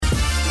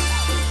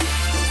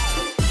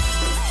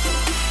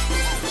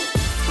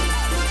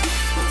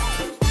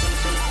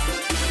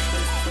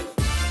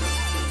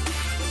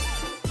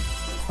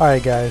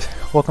Alright guys,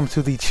 welcome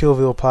to the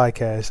Chillville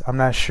podcast. I'm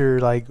not sure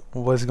like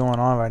what's going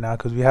on right now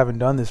because we haven't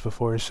done this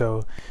before,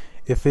 so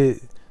if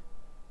it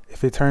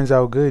turns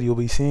out good, you'll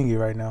be seeing it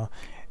right now.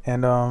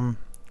 And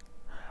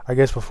I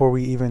guess before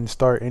we even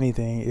start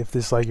anything, if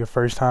this is like your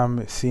first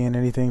time seeing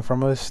anything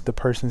from us, the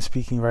person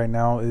speaking right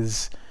now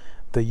is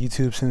the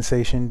YouTube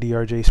sensation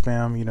DRJ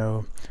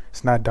Spam.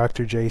 It's not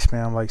Dr. J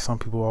Spam like some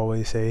people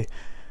always say.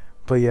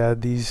 But yeah,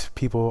 these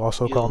people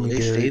also call me They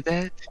Garrett. say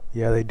that?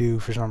 Yeah, they do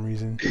for some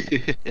reason.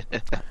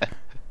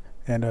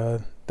 And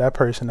that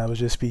person that was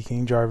just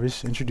speaking,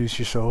 Jarvis, introduce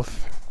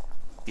yourself.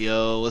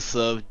 Yo, what's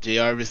up? J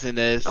Arvis and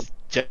S.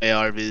 J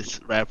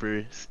Arvis,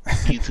 rapper,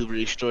 YouTuber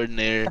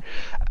extraordinaire.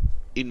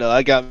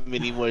 I got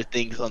many more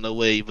things on the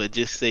way, but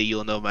just say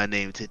you'll know my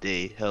name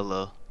today.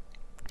 Hello.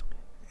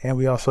 And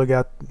we also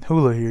got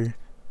Hula here.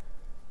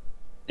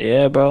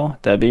 Yeah, bro,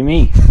 that'd be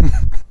me.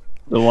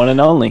 The one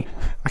and only.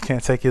 I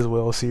can't take his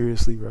well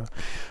seriously, bro.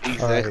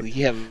 Exactly.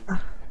 Yeah,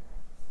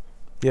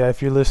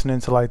 if you're listening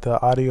to like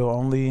the audio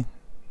only,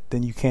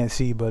 then you can't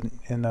see, but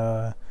in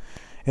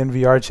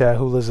VR chat,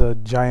 Hula's a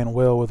giant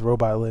whale with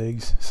robot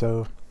legs,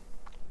 so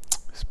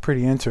it's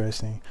pretty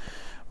interesting.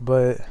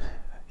 But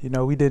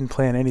we didn't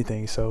plan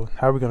anything, so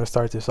how are we gonna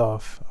start this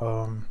off?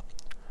 You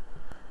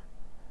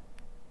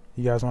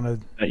guys want to?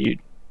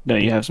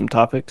 Don't you have some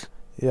topics?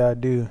 Yeah, I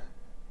do.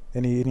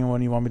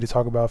 Anyone you want me to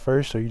talk about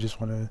first, or you just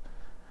want me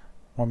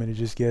to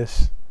just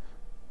guess?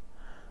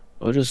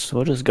 We'll just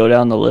go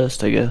down the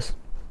list, I guess.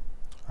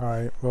 All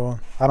right. Well,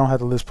 I don't have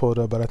the list pulled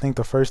up, but I think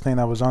the first thing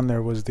that was on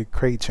there was the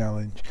crate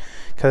challenge,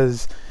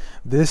 because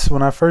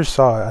when I first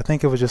saw it, I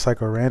think it was just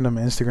like a random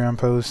Instagram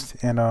post,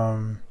 and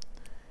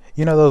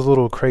those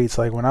little crates.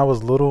 Like when I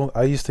was little,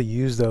 I used to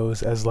use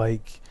those as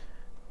like,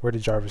 where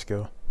did Jarvis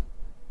go?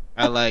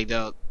 I like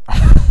that.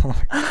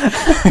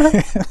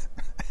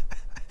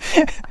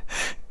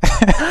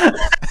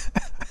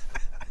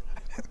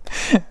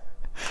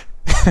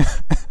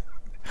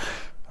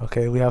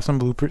 Okay, we have some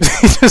bloopers.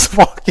 He's just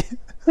walking.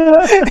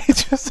 He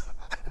just.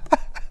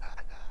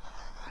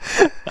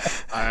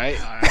 Alright.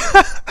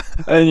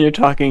 And you're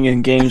talking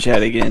in game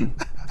chat again.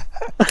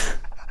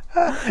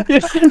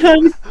 Yes, Did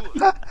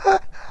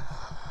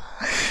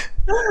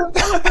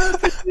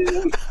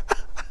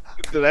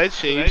I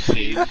change?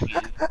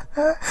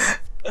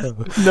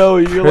 No,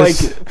 you're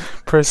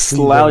press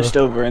slouched V,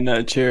 over in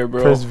that chair,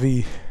 bro. Press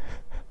V.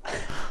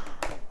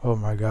 Oh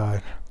my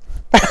god.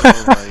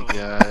 Oh my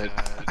god.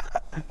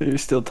 You're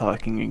still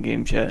talking in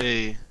game chat.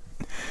 Hey,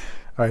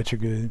 Alright, you're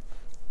good.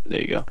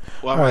 There you go.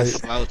 why am I Alright.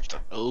 slouched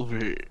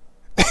over?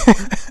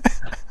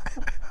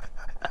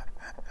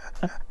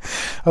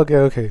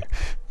 Okay.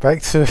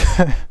 Back to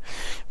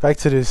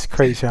this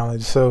crate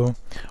challenge. So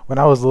when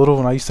I was little,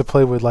 when I used to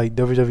play with like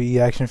WWE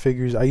action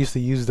figures, I used to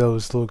use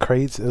those little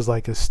crates as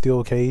like a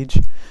steel cage.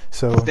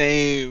 So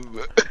Same.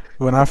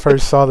 when I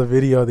first saw the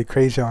video of the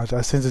crate challenge, I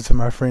sent it to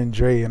my friend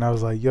Dre, and I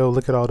was like, "Yo,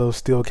 look at all those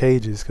steel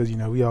cages," because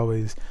we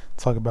always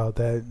talk about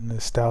that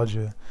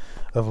nostalgia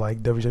of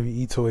like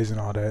WWE toys and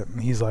all that.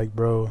 And he's like,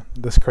 "Bro,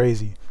 that's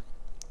crazy."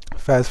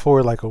 Fast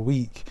forward like a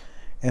week,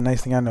 and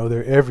next thing I know,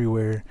 they're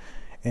everywhere,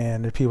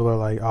 and the people are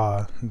like,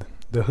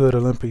 the Hood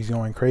Olympics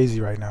going crazy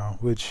right now,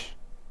 which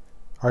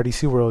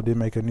RDC World did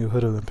make a new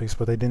Hood Olympics,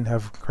 but they didn't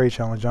have crate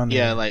challenge on there.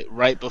 Yeah, like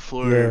right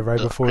before before the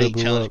it crate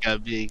blew challenge up.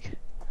 got big.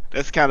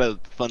 That's kind of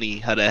funny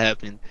how that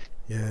happened.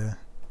 Yeah.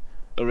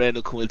 A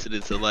random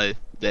coincidence of life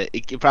that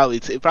it probably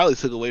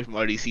took away from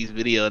RDC's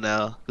video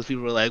now because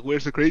people were like,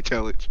 "Where's the crate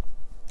challenge?"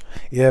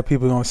 Yeah,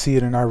 people gonna see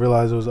it and not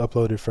realize it was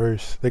uploaded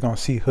first. They're gonna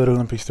see Hood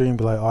Olympics 3 and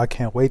be like, "Oh, I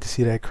can't wait to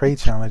see that crate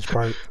challenge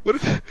part."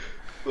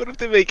 What if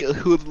they make a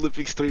Hood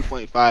Olympics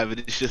 3.5 and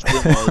it's just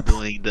them all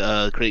doing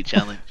the crate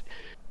challenge?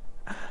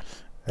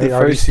 Hey,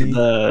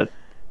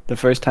 The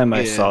first time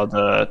I Yeah. saw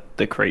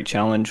the crate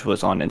challenge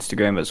was on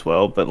Instagram as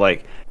well, but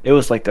like it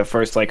was like the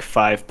first like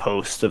 5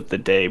 posts of the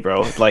day,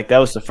 bro. Like that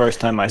was the first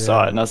time I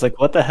saw it, and I was like,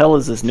 "What the hell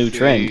is this new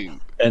trend?"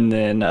 Same. And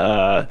then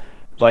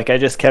like I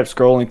just kept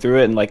scrolling through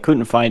it and like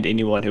couldn't find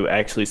anyone who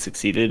actually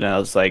succeeded, and I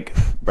was like,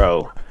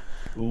 "Bro,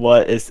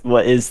 what is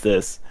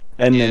this?"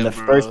 And then Yeah, the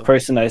bro. first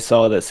person I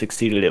saw that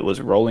succeeded it was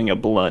rolling a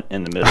blunt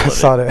in the middle I of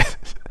saw it. that.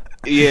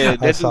 Yeah, I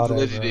that saw dude's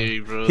that, bro. legendary,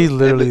 bro. He's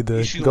literally And the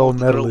you see one gold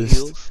with the girl with medalist.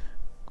 heels?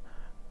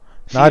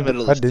 She's No, a I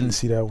medalist, didn't too.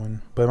 see that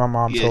one, but my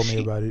mom Yeah, told me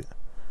about it.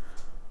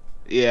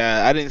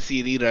 Yeah, I didn't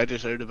see it either. I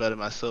just heard about it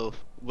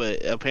myself.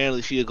 But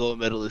apparently, she a gold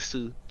medalist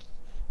too.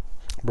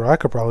 Bro, I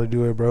could probably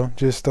do it, bro.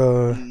 Just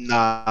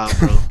Nah,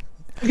 bro.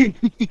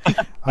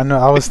 I know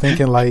I was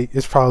thinking like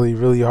it's probably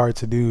really hard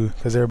to do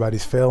because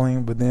everybody's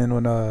failing. But then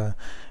when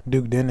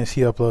Duke Dennis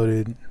he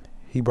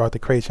brought the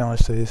crate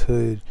challenge to his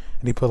hood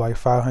and he put like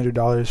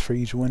 $500 for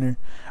each winner.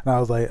 And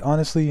I was like,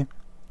 honestly,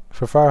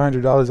 for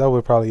 $500 I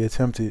would probably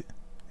attempt it.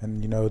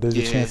 And there's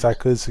a Yeah. chance I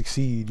could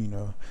succeed.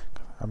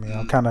 I mean,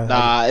 I'm kind of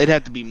Nah, it'd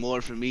have to be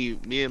more for me.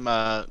 Me and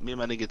my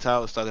nigga Ty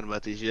was talking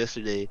about this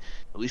yesterday.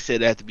 We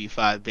said it had to be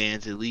 5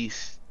 bands at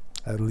least.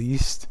 at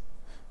least.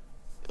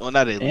 Well,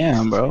 not at least. Damn,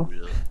 Let's be bro.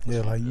 real. Yeah, Let's be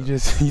like you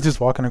real. just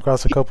walking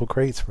across a couple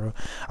crates, bro.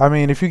 I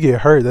mean, if you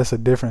get hurt, that's a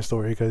different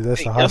story because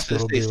that's Hey, a I was gonna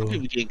hospital say some bill.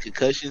 people getting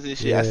concussions and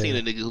shit. I seen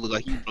Yeah, a nigga who looked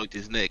like he broke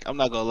his neck. I'm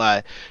not gonna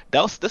lie,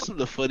 that's some of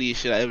the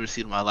funniest shit I ever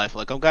seen in my life.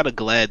 Like I'm kind of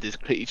glad this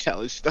crate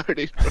challenge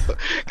started, bro,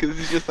 because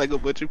it's just like a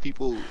bunch of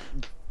people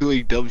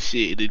doing dumb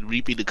shit and then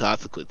reaping the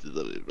consequences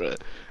of it, bro.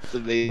 It's bro.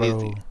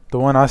 amazing. The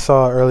one I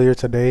saw earlier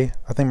today,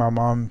 I think my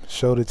mom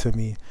showed it to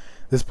me.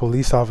 This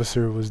police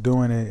officer was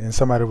doing it, and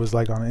somebody was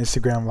like on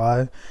Instagram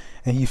Live,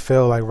 and he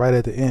fell like right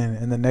at the end.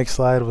 And the next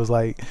slide was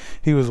like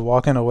he was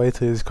walking away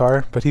to his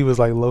car, but he was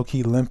like low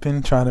key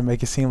limping, trying to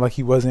make it seem like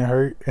he wasn't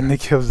hurt. And they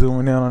kept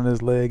zooming in on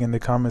his leg, and the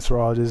comments were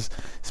all just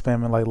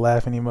spamming like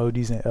laughing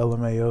emojis and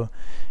LMAO.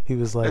 He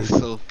was like,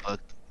 That's so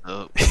fucked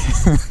up.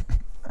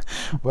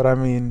 but I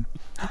mean,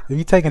 if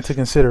you take into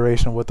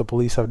consideration what the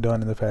police have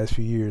done in the past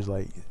few years,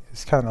 like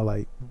it's kind of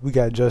like we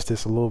got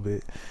justice a little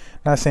bit.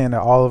 Not saying that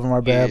all of them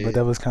are bad, Yeah. but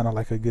that was kind of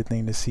like a good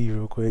thing to see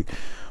real quick.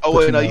 Oh But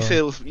wait, you no, you know- said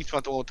it was you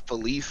talked about the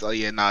police. Oh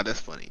yeah, nah, that's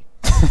funny.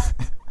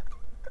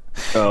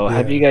 Bro,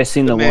 have Yeah. you guys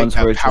seen the man ones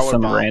got where it's just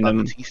some powerbombed by random,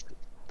 Batista.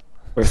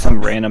 where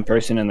some random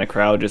person in the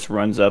crowd just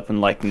runs up and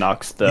like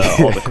knocks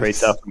all the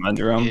crates Yes. out from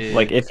under them? Yeah.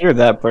 Like, if you're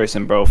that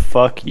person, bro,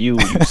 fuck you.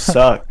 You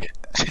suck.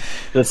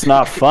 That's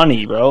not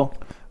funny, bro.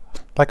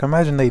 Like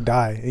imagine they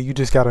die and you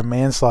just got a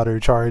manslaughter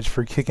charge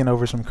for kicking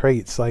over some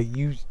crates. Like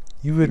you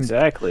wouldn't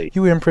Exactly.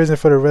 you in prison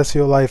for the rest of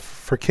your life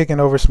for kicking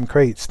over some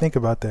crates. Think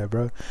about that,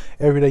 bro.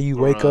 Every day you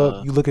wake up,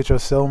 Bruh. you look at your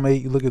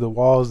cellmate, you look at the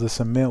walls, the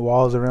cement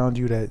walls around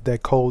you,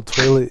 that cold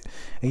toilet,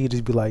 and you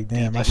just be like,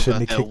 damn, I Think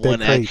shouldn't about have kicked that one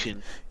crate.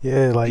 action.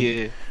 Yeah, like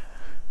Yeah.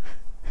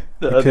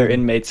 The I other couldn't-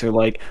 inmates are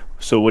like,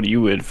 so what are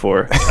you in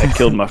for? I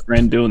killed my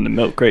friend doing the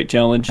milk crate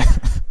challenge.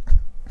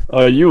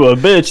 Are you a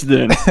bitch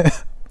then?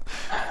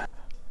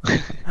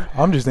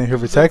 I'm just in here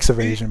for tax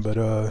evasion, but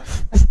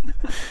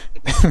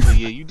But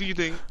yeah, you do your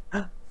thing.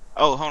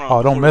 Oh, hold on.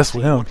 Oh, don't Before we mess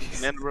with him.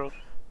 continue, Nana, bro.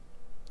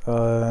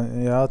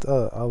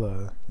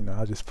 yeah,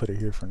 I'll just put it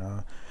here for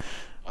now.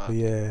 But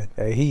yeah,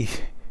 he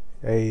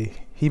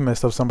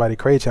messed up somebody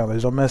crate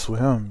challenge. Don't mess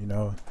with him, you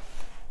know.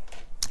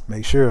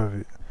 Make sure of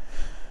it.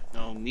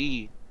 No,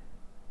 me.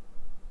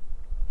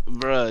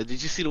 Bruh,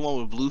 did you see the one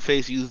where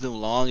Blueface used them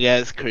long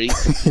ass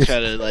crates to try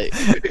to like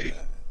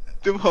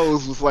them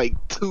hoes was like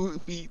 2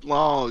 feet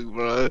long,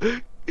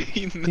 bruh.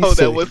 You know that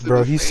set, wasn't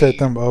bro, the he set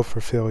same. them up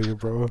for failure,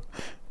 bro.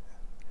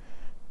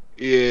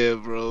 Yeah,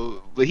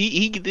 bro. But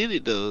he did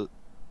it though.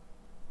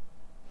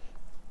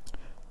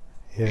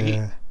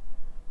 Yeah.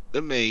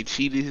 That man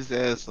cheated his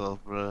ass off,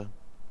 bruh.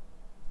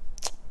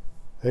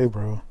 Hey,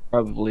 bro.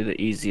 Probably the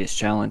easiest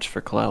challenge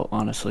for clout,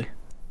 honestly.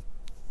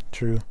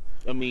 True.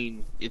 I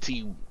mean, until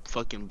you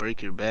fucking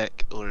break your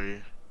back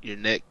or your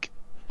neck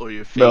or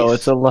your face. Bro,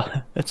 it's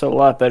a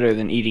lot better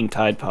than eating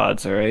Tide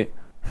Pods, alright?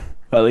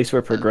 At least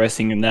we're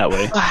progressing in that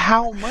way. But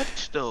how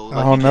much though?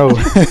 I don't you know.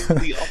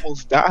 literally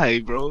almost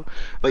died, bro.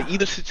 Like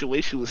either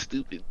situation was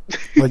stupid.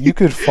 Like you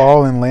could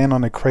fall and land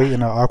on a crate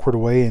in an awkward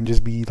way and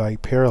just be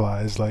like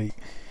paralyzed. Like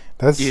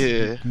that's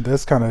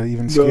kind of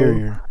even Bro.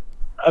 scarier.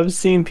 I've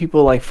seen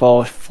people like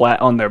fall flat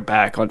on their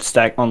back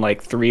on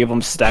like 3 of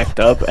them stacked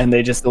up, and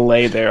they just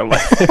lay there like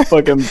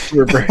fucking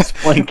reverse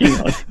planking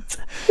on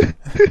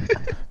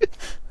it.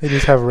 They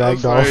just have I'm ragdoll.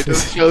 sorry, those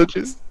physics.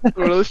 challenges,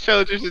 bro. Those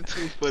challenges are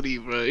too funny,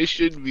 bro. It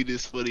shouldn't be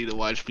this funny to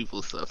watch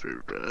people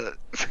suffer, bro.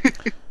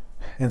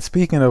 And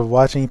speaking of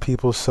watching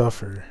people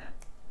suffer,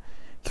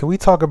 can we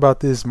talk about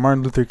this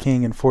Martin Luther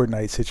King and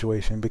Fortnite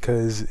situation,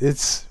 because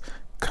it's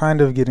kind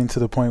of getting to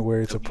the point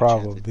where it's a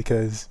problem.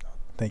 Because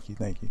thank you,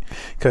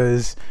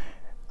 because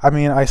I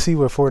mean, I see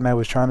what Fortnite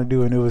was trying to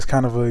do, and it was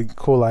kind of a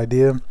cool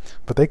idea,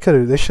 but they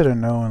should have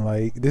known,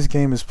 like, this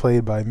game is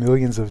played by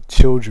millions of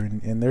children,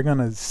 and they're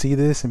gonna see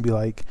this and be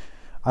like,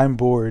 I'm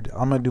bored,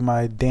 I'm gonna do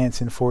my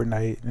dance in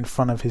Fortnite in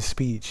front of his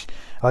speech.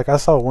 Like, I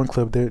saw one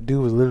clip, the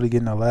dude was literally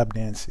getting a lap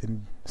dance,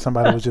 and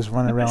somebody was just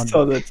running I around.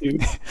 saw that too.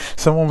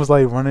 Someone was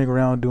like running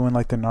around doing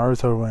like the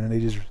Naruto run, and they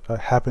just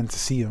happened to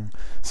see him.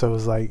 So it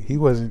was like he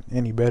wasn't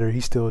any better.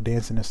 He's still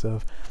dancing and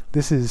stuff.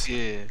 This is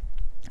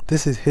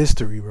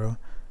history, bro.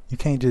 You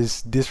can't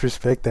just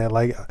disrespect that.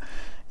 Like,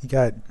 you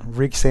got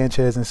Rick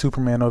Sanchez and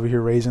Superman over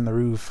here raising the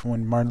roof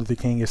when Martin Luther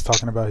King is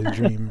talking about his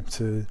dream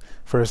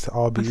for us to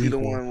all be You see the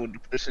equal. one with the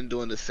person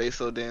doing the say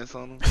so dance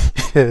on him?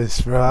 Yes,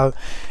 bro.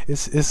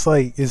 It's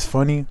like, it's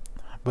funny,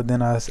 but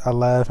then I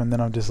laugh, and then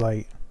I'm just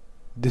like,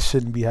 this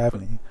shouldn't be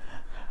happening.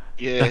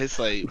 Yeah, it's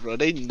like, bro,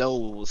 they know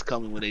what was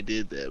coming when they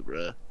did that,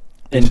 bro.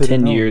 In should've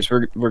 10 known. years,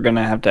 we're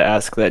gonna have to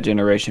ask that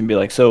generation, be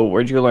like, so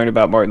where'd you learn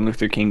about Martin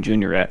Luther King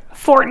Jr. at?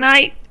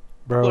 Fortnite!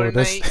 Bro,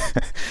 that's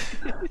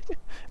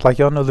like,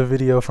 y'all know the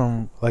video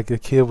from, like, a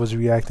kid was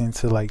reacting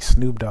to like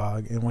Snoop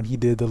Dogg, and when he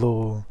did the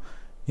little,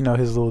 you know,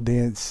 his little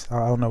dance,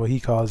 I don't know what he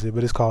calls it,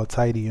 but it's called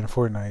Tidy in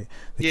Fortnite.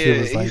 The kid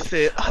was he like,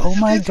 said, oh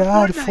my this is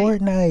god, Fortnite."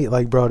 Fortnite.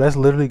 Like, bro, that's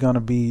literally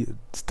gonna be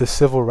the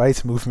civil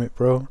rights movement,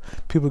 bro.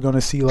 People are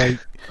gonna see like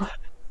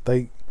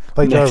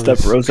Next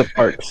Jarvis. up, Rosa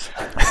Parks.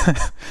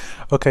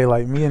 Okay,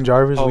 like me and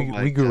Jarvis, Oh we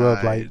my grew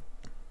up God. like,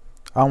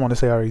 I don't want to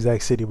say our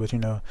exact city, but you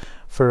know,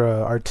 for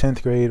our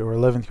 10th grade or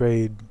 11th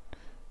grade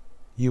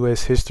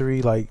U.S.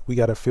 history, like we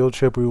got a field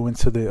trip. We went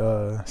to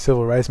the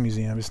Civil Rights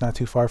Museum. It's not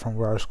too far from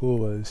where our school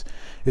was.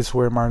 It's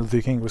where Martin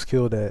Luther King was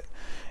killed at,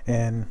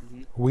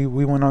 and we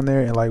went on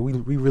there and like we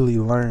really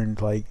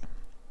learned like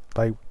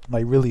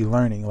really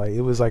learning. Like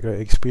it was like an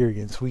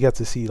experience. We got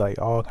to see like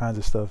all kinds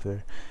of stuff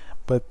there.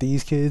 But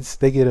these kids,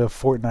 they get a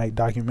Fortnite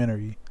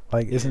documentary.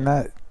 Like isn't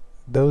that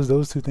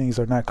those two things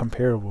are not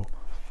comparable.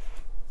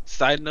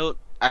 Side note,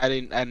 I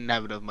didn't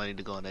have enough money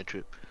to go on that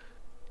trip.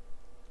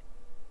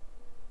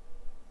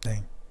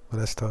 Dang, well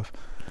that's tough.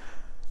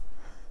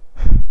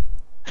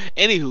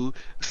 Anywho,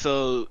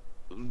 so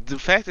the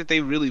fact that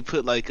they really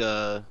put like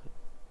a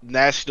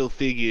national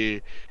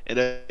figure in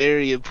a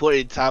very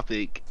important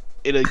topic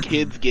in a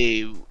kids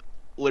game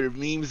where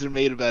memes are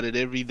made about it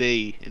every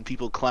day and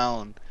people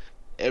clown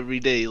every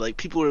day. Like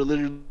people are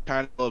literally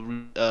trying to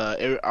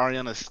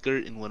Ariana's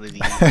skirt in one of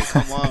these. Like,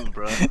 come on,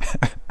 bro.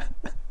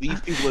 These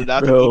people are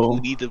not the people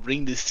who need to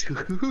bring this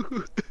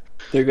to.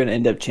 They're gonna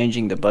end up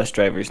changing the bus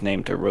driver's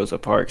name to Rosa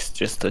Parks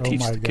just to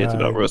teach the kids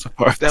about Rosa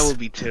Parks. That would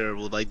be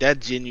terrible. Like that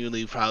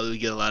genuinely probably would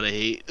get a lot of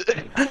hate.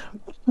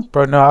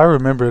 Bro, no, I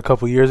remember a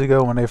couple years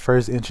ago when they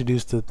first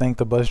introduced the thank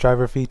the bus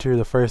driver feature.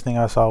 The first thing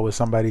I saw was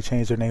somebody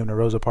change their name to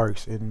Rosa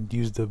Parks and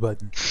use the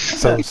button.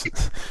 So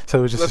it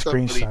was just a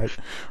screenshot.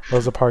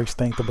 Rosa Parks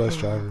thank the bus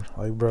driver.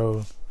 Like,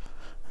 bro,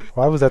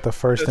 why was that the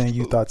first thing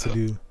you thought to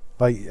do?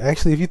 Like,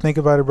 actually, if you think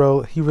about it,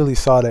 bro, he really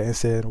saw that and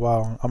said,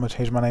 "Wow, I'm gonna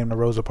change my name to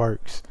Rosa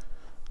Parks."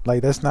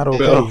 Like that's not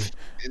okay.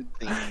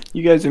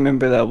 You guys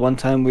remember that one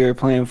time we were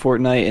playing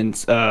Fortnite and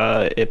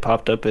it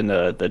popped up in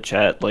the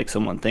chat like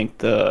someone thanked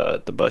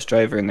the bus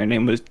driver and their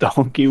name was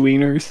Donkey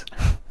Wieners.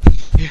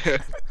 Yeah.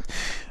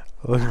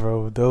 Look,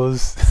 bro,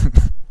 those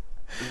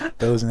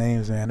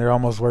names, man, they're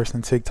almost worse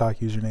than TikTok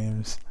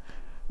usernames.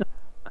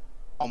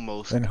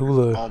 Almost. And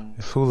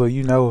Hula,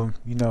 you know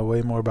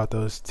way more about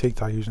those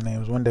TikTok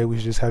usernames. One day we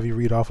should just have you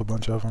read off a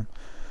bunch of them.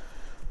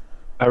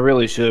 I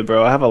really should,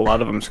 bro. I have a lot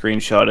of them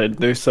screenshotted.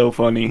 They're so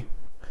funny.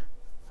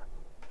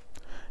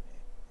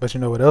 But you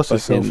know what else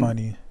is so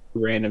funny?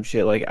 Random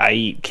shit like I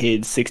eat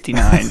kids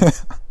 69.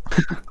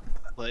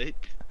 What?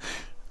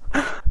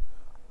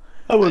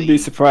 I wouldn't be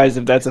surprised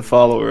if that's a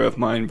follower of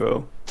mine,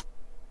 bro.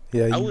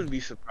 Yeah, I wouldn't be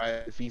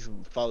surprised if he's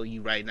following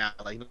you right now.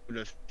 Like,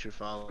 no future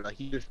follower. Like,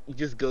 you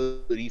just go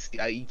to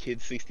I eat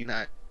kids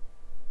 69.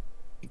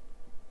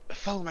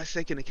 Follow my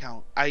second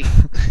account.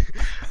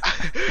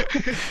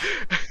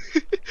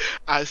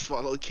 I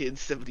swallow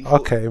kids 74.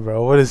 Okay,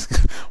 bro.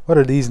 What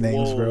are these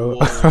names, bro?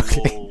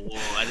 Okay. Whoa.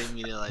 I didn't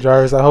mean it like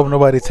Jarvis, that. I hope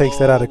nobody takes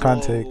that out of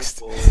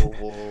context.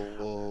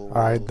 Whoa.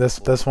 Alright,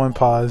 that's one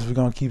pause. We're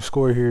gonna keep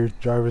score here,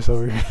 Jarvis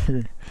over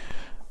here.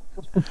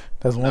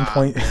 That's 1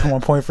 point.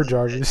 1 point for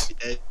Jarvis.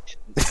 I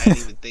didn't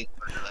even think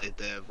about it like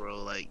that,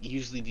 bro. Like,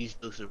 usually these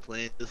jokes are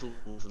planned. This one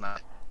was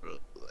not, bro.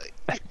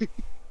 Like.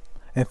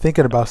 And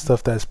thinking about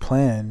stuff that's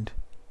planned,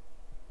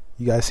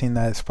 you guys seen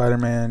that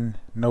Spider-Man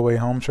No Way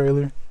Home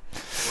trailer?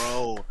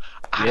 Bro.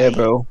 Yeah,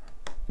 bro.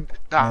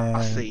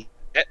 I'll say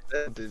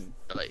that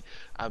like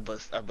I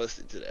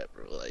busted to that,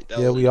 bro. Like that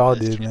yeah, we all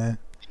did, man.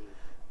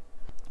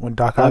 When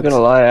Doc Ock, I'm not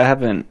gonna lie, I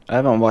haven't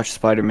watched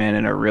Spider-Man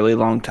in a really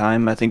long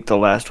time. I think the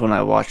last one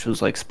I watched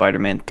was like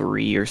Spider-Man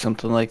 3 or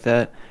something like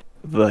that.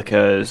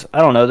 Because I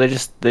don't know, they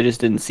just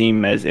didn't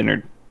seem as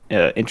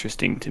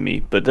interesting to me.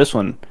 But this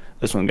one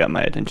got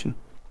my attention.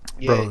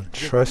 Yeah, bro,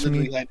 trust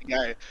me. Like the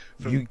guy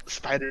from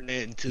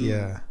Spider-Man 2.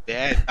 Yeah.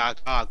 Bad Doc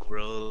Ock,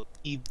 bro.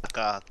 Doc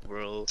Ock,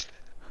 bro.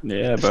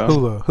 Yeah,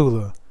 bro.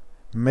 Hula.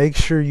 Make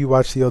sure you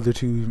watch the other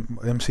two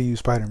MCU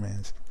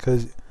Spider-Mans.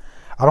 Because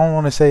I don't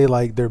want to say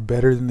like they're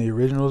better than the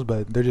originals,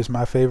 but they're just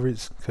my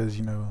favorites. Because,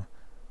 you know,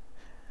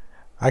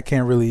 I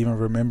can't really even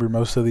remember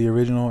most of the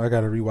original. I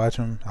got to rewatch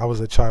them. I was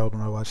a child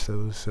when I watched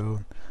those.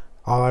 So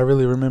all I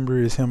really remember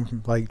is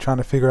him like trying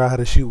to figure out how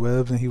to shoot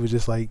webs. And he was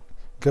just like,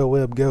 go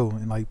web, go,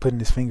 and like putting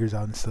his fingers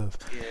out and stuff.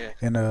 Yeah.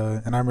 And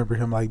I remember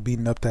him like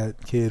beating up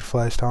that kid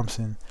Flash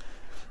Thompson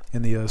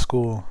in the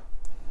school.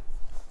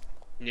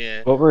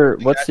 Yeah.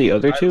 What's the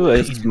other two?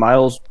 Is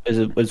Miles?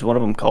 Is one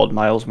of them called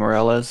Miles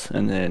Morales?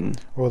 And then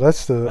well,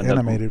 that's the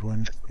animated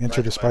one,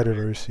 Into the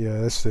Spider-Verse. Yeah,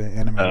 that's the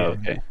animated one.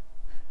 Okay.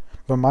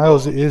 But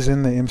Miles is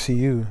in the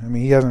MCU. I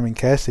mean, he hasn't been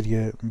casted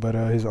yet, but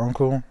his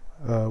uncle,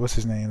 what's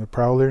his name, the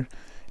Prowler,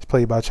 is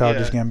played by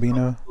Childish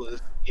Gambino.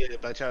 Yeah,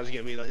 by Childish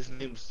Gambino. His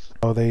name's.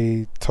 Oh,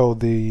 they told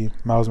the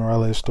Miles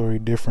Morales story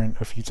different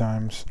a few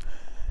times,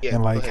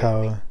 and like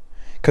how.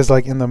 Because,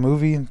 like, in the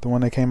movie, the one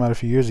that came out a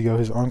few years ago,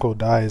 his uncle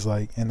dies,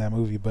 like, in that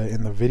movie. But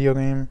in the video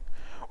game,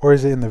 or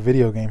is it in the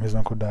video game his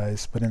uncle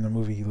dies, but in the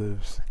movie he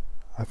lives?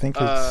 I think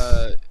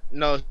it's...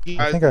 No, I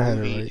think I had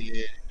it right.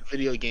 Yeah, the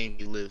video game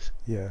he lives.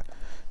 Yeah.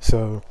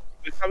 So...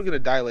 He's probably going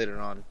to die later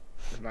on,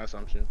 is my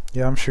assumption.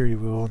 Yeah, I'm sure he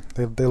will.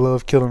 They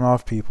love killing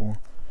off people.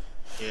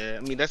 Yeah, I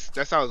mean, that's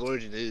how his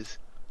origin is.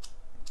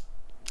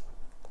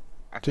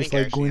 Just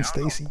like Gwen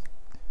Stacy.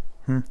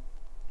 Yeah,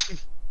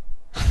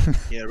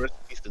 rest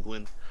in peace to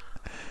Gwen.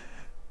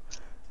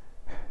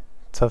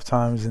 Tough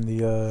times in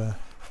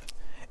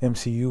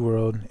MCU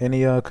world.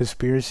 Any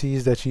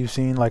conspiracies that you've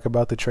seen, like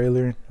about the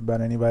trailer,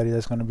 about anybody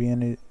that's gonna be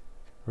in it,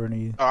 or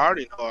any? Oh, I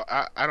already know.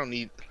 I don't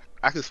need.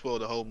 I could spoil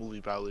the whole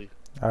movie probably.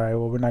 All right,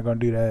 well we're not gonna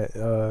do that.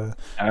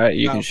 All right,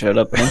 you No. can shut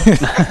up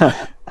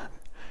then.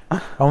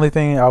 Only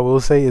thing I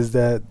will say is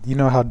that you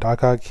know how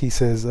Doc Ock he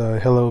says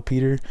hello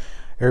Peter.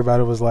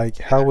 Everybody was like,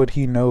 how would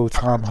he know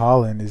Tom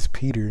Holland is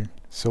Peter?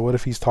 So what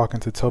if he's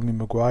talking to Tobey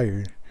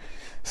Maguire?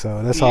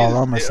 So that's He all is-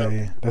 I'm gonna they-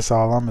 say. That's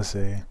all I'm gonna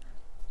say.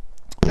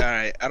 All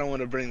right, I don't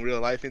want to bring real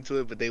life into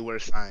it, but they were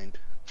signed.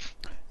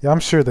 Yeah, I'm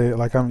sure they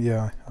like.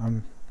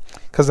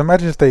 Cause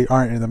imagine if they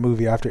aren't in the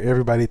movie after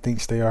everybody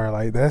thinks they are.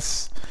 Like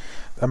that's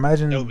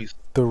imagine That would be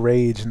the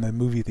rage in the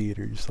movie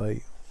theaters.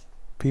 Like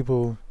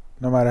people,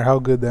 no matter how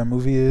good that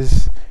movie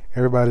is,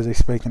 everybody's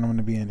expecting them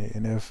to be in it.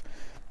 And if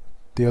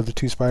the other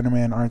two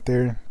Spider-Man aren't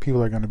there,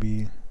 people are gonna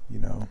be,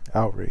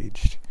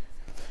 outraged.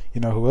 You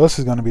know who else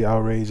is gonna be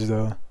outraged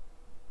though?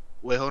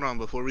 Wait, hold on.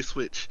 Before we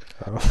switch,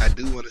 Oh. I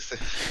do want to say,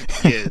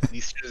 yeah,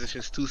 these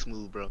transitions too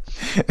smooth, bro.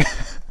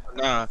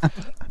 Nah,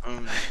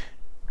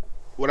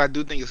 what I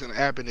do think is gonna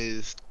happen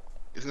is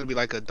it's gonna be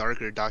like a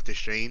darker Doctor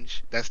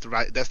Strange. That's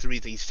the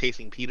reason he's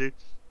chasing Peter.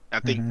 I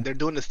think Mhm. they're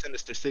doing the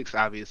Sinister Six,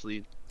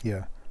 obviously.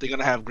 Yeah. They're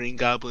gonna have Green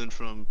Goblin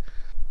from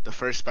the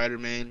first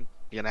Spider-Man.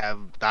 You're gonna have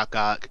Doc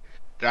Ock.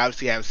 They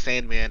obviously have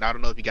Sandman. I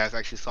don't know if you guys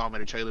actually saw him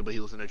in the trailer, but he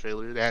was in the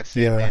trailer. They had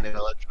Sandman and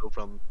Electro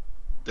from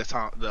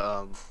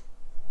the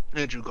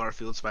Andrew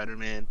Garfield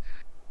Spider-Man.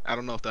 I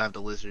don't know if they'll have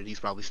the Lizard. He's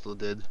probably still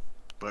dead.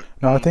 But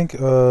No, I think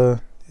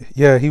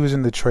yeah, he was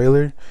in the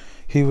trailer.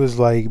 He was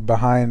like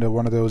behind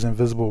one of those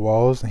invisible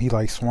walls, and he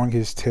like swung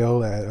his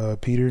tail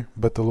at Peter,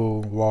 but the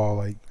little wall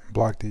like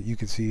blocked it. You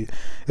could see it.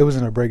 It was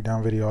in a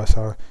breakdown video I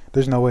saw.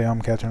 There's no way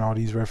I'm catching all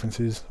these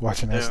references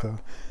watching that Yeah.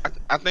 stuff.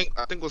 I think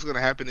what's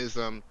gonna happen is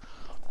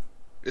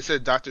it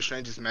said Doctor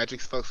Strange's magic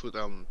fucks with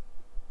Wait,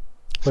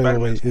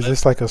 Spider-Man's is web.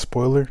 this like a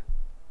spoiler?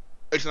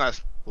 It's not a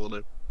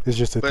spoiler, It's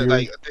just a but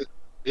theory.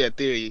 like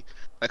theory.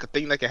 Like a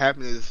thing that can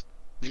happen is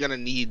you're gonna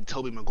need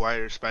Tobey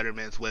Maguire's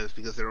Spider-Man's webs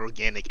because they're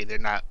organic and they're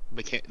not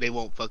they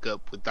won't fuck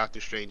up with Doctor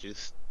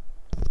Strange's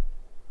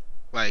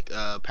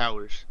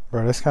powers.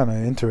 Bro, that's kind of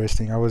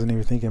interesting. I wasn't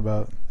even thinking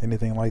about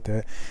anything like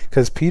that.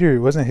 Cause Peter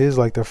wasn't his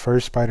like the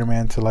first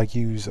Spider-Man to like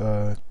use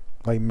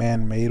like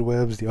man-made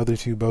webs. The other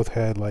two both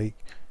had like.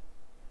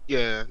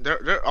 Yeah,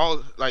 they're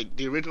all like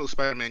the original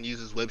Spider-Man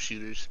uses web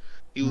shooters.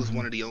 He was Mhm.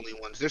 one of the only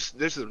ones.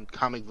 There's a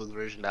comic book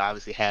version that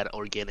obviously had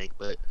organic,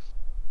 but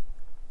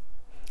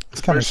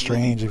It's kind of first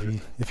movie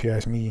strange if you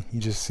ask me. He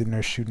just sitting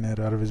there shooting that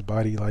out of his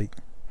body, like,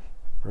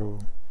 bro.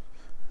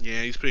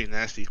 yeah, he's pretty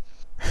nasty.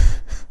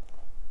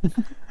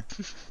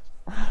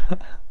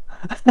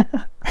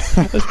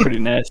 That's pretty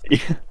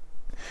nasty.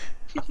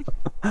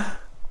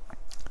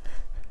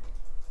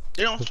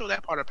 They don't show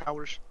that part of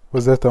powers.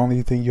 Was that the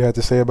only thing you had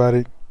to say about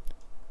it?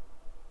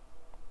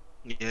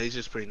 Yeah, he's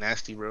just pretty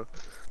nasty, bro.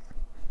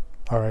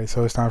 All right,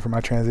 so it's time for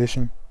my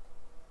transition.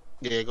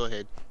 Yeah, go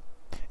ahead.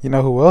 You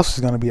know who else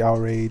is gonna be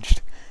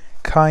outraged?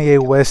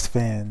 Kanye West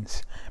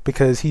fans,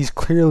 because he's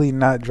clearly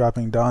not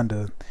dropping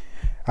Donda.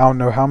 I don't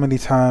know how many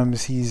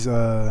times he's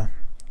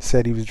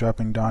said he was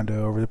dropping Donda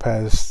over the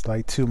past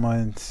like 2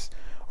 months,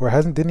 or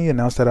didn't he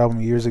announce that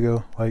album years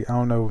ago? Like I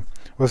don't know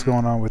what's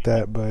going on with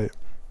that, but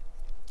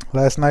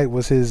last night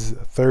was his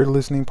third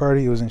listening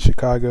party. It was in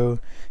Chicago.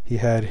 He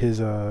had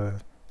his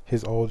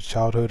old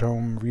childhood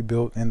home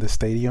rebuilt in the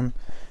stadium,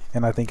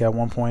 and I think at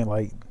one point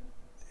like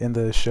in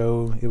the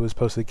show it was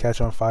supposed to catch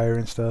on fire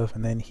and stuff,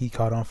 and then he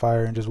caught on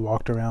fire and just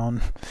walked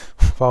around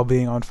while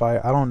being on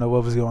fire. I don't know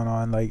what was going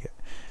on. Like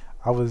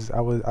I was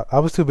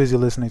too busy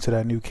listening to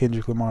that new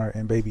Kendrick Lamar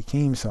and Baby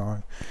Keem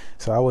song,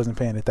 so I wasn't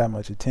paying it that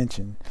much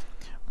attention.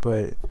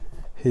 But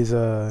his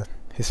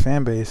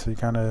fan base are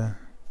kind of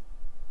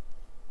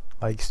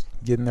like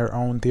getting their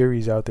own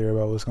theories out there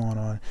about what's going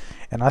on,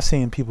 and I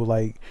seen people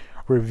like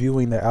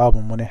reviewing the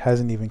album when it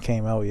hasn't even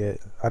came out yet.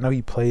 I know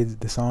he played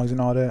the songs and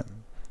all that,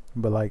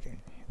 but like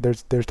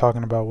they're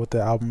talking about what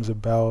the album's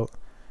about,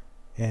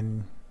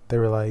 and they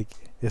were like,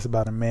 it's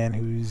about a man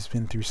who's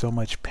been through so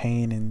much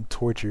pain and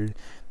torture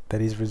that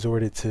he's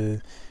resorted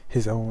to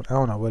his own. I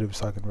don't know what he was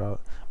talking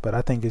about, but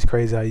I think it's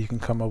crazy how you can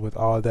come up with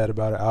all that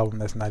about an album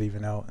that's not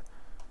even out.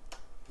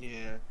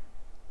 Yeah.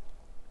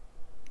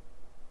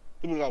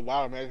 People got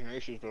wild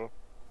imaginations, bro.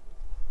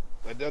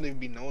 Like, they don't even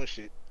be knowing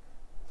shit.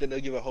 Then they'll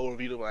give a whole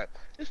review like,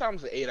 this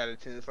album's an 8 out of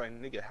 10. It's like,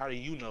 nigga, how do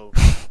you know?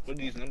 What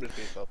are these numbers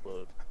based off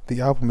of?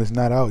 The album is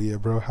not out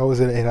yet, bro. How is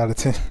it 8 out of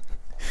 10?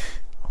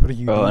 What are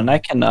you Bro, doing? and I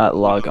cannot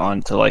log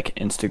on to like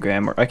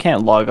Instagram, or I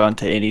can't log on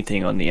to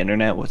anything on the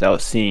internet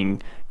without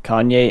seeing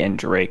Kanye and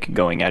Drake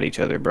going at each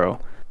other, bro.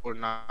 Or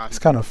not. It's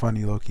kind of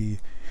funny, low-key.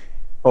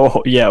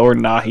 Oh yeah, or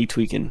Nahi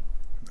tweaking.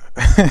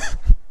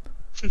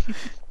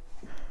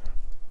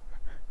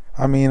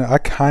 I mean, I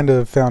kind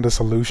of found a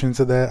solution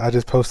to that. I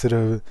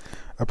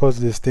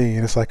posted this thing,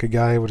 and it's like a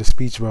guy with a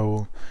speech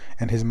bubble,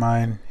 and his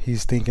mind,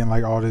 he's thinking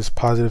like all this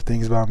positive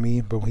things about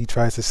me, but when he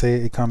tries to say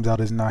it, it comes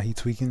out as nah, he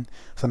tweaking.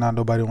 So now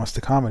nobody wants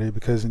to comment it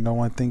because no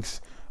one thinks.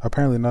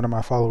 Apparently, none of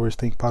my followers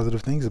think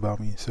positive things about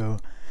me. So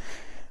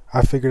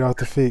I figured out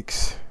the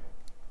fix.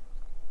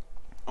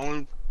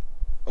 Only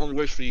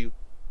works for you.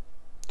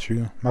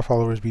 True. My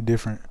followers be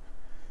different.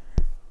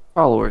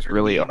 Followers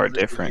really Being are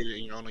different.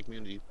 in your own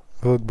community.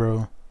 Look,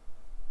 bro.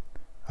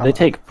 They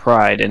take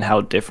pride in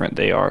how different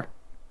they are.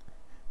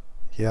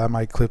 Yeah, I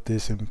might clip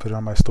this and put it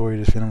on my story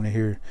just for them to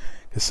hear.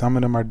 Because some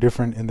of them are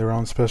different in their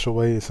own special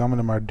way. Some of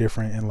them are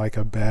different in like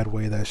a bad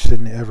way that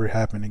shouldn't ever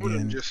happen Some of them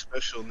again. just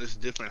special and it's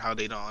different how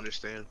they don't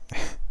understand.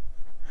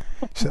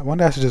 So one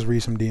day I should just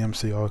read some DMs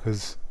to y'all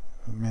because,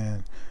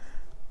 man.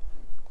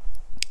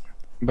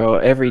 Bro,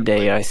 every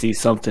day I see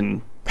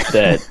something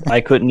that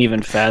I couldn't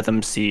even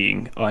fathom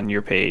seeing on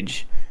your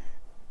page.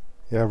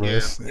 Yeah, bro. Yeah,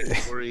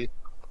 It's, story.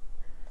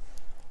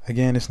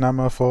 again, it's not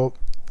my fault.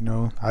 You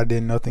know, I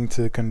did nothing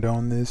to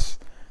condone this.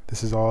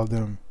 This is all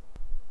them.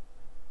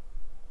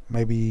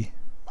 Maybe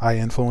I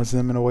influenced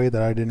them in a way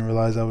that I didn't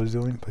realize I was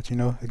doing. But, you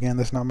know, again,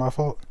 that's not my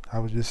fault. I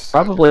was just...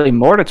 Probably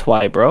more to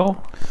twy,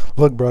 bro.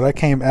 Look, bro, that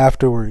came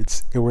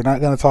afterwards. And we're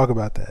not going to talk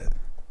about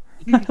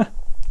that.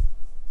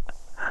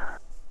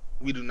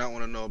 We do not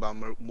want to know about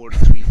more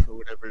tweet or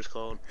whatever it's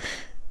called.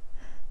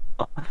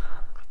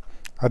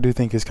 I do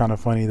think it's kind of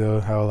funny, though,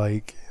 how,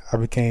 like, I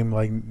became,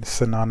 like,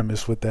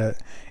 synonymous with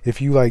that.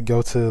 If you, like,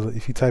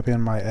 if you type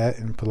in my @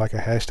 and put, like, a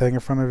hashtag in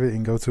front of it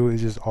and go to it,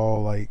 it's just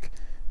all, like,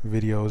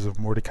 videos of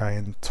Mordecai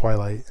and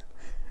Twilight.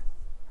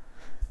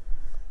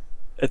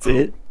 That's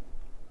it?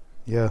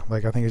 Yeah,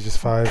 like, I think it's just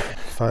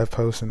five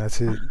posts and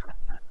that's it.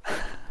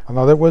 I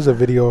know there was a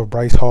video of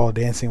Bryce Hall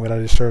dancing without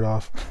his shirt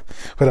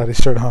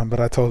on, but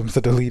I told him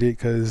to delete it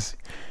because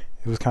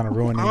it was kind of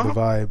ruining the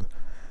vibe.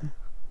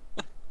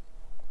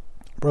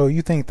 Bro,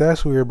 you think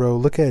that's weird, bro?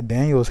 Look at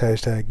Daniel's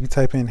hashtag. You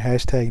type in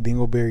hashtag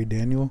Dingleberry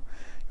Daniel,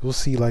 you'll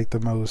see like the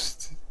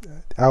most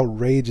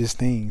outrageous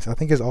things. I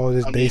think it's all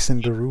just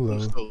Jason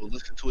Derulo. So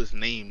listen to his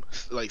name.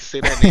 Like,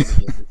 say that name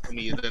again. To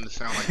me, it doesn't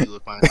sound like you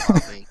would find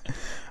something.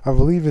 I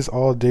believe it's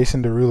all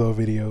Jason Derulo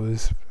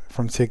videos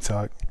from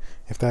TikTok.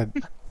 If that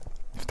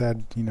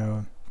you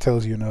know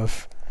tells you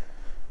enough.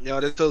 Yeah,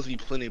 that tells me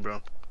plenty,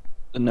 bro.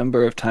 The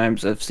number of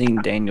times I've seen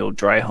Daniel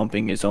dry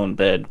humping his own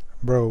bed.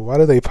 Bro, why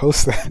do they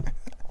post that?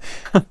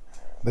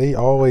 They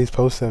always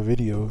post that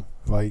video.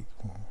 Like,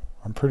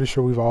 I'm pretty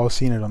sure we've all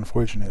seen it,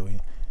 unfortunately.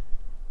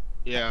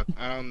 Yeah,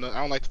 I don't know. I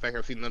don't like the fact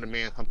I've seen another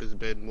man hump his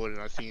bed more than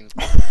I've seen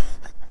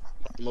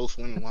most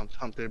women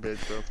hump their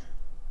beds,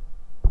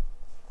 bro.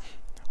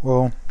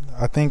 Well,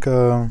 I think.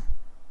 Do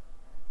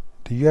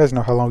you guys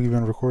know how long we've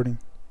been recording?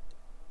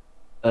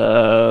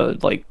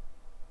 Like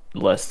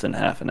less than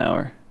half an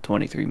hour,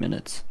 23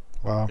 minutes.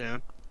 Wow. Yeah.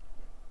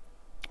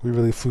 We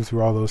really flew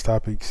through all those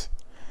topics.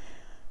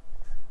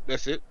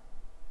 That's it.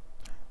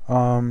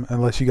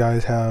 Unless you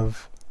guys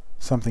have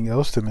something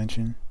else to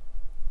mention.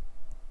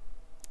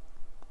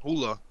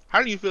 Hula.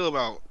 How do you feel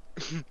about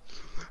Juice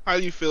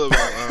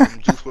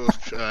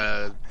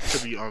WRLD's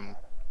tribute?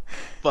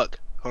 Fuck.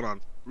 Hold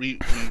on.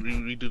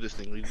 Redo this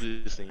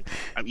thing.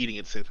 I'm eating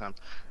at the same time.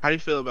 How do you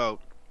feel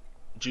about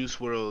Juice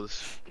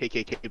WRLD's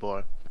KKK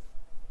bar?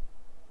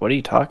 What are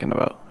you talking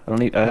about? I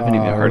haven't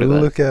even heard of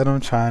that. Look at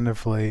him trying to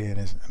play, and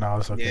it's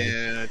okay.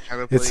 Yeah, trying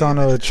to play. It's on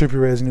Trippie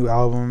Redd's new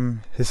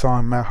album. His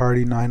song Matt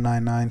Hardy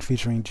 999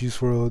 featuring Juice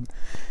WRLD.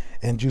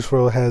 And Juice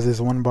WRLD has this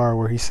one bar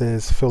where he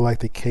says, "Feel like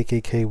the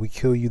KKK, we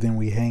kill you, then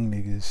we hang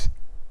niggas."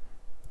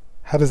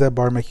 How does that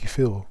bar make you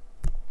feel?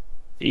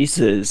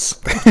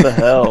 Jesus, what the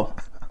hell?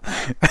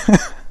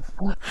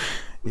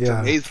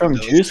 Yeah, from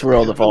Juice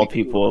WRLD of all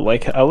people.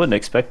 Like, I wouldn't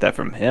expect that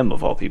from him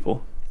of all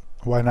people.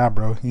 Why not,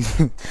 bro?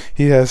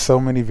 He has so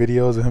many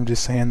videos of him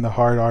just saying the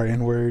hard R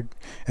N-word,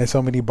 and so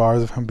many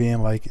bars of him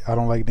being like, "I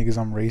don't like niggas,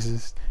 I'm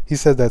racist." He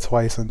said that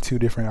twice on 2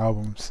 different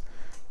albums.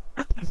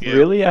 Yeah.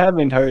 Really? I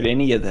haven't heard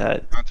any of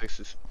that. Context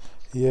is.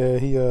 Yeah,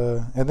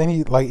 and then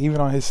he, like,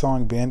 even on his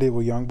song Bandit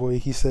with Youngboy,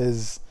 he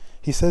says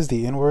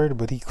the N-word,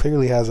 but he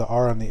clearly has an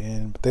R on the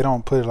end. But they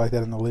don't put it like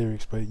that in the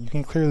lyrics, but you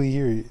can clearly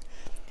hear it.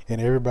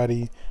 And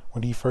everybody,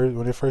 when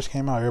it first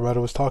came out, everybody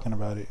was talking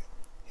about it.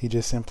 He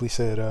just simply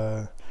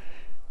said,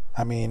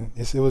 I mean,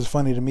 it was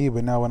funny to me,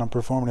 but now when I'm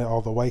performing it,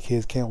 all the white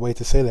kids can't wait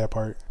to say that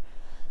part.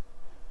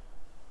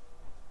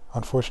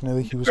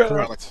 Unfortunately, he was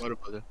correct.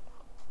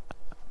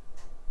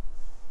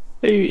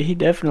 He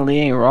definitely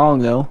ain't wrong,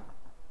 though.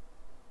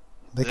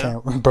 They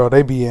can't, bro.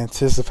 They be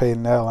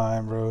anticipating that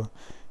line, bro.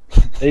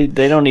 They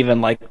don't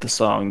even like the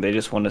song. They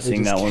just want to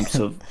sing that one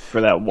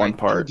for that one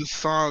part. Do the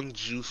song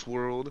Juice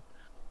WRLD.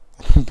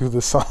 Do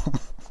the song.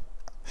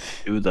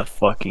 Do the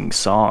fucking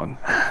song.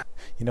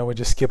 You know, we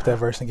just skip that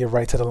verse and get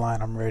right to the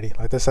line. I'm ready.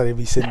 Like, that's how they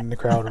be sitting in the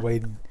crowd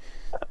waiting.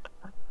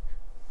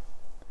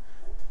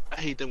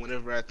 I hate that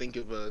whenever I think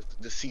of a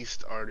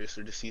deceased artist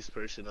or deceased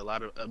person,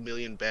 a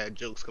million bad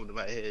jokes come to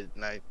my head,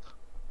 and I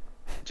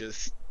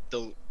just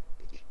don't.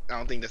 I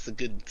don't think that's a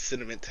good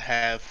sentiment to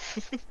have.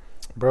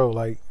 Bro,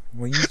 like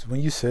when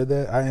you said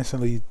that, I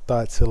instantly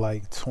thought to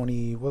like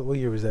 20. What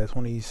year was that?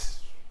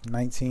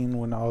 2019,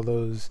 when all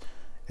those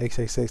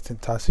XXX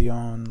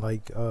Tentacion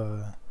like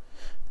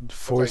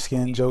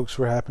foreskin jokes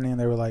were happening.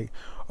 They were like,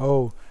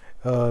 "Oh,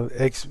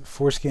 X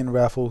foreskin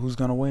raffle. Who's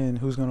gonna win?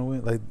 Who's gonna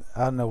win? Like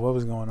I don't know what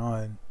was going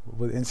on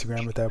with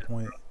Instagram at that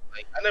point.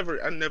 Like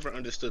I never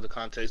understood the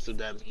context of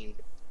that meme.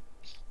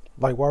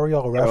 Like why were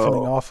y'all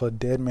raffling Oh. off a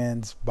dead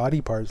man's body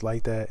parts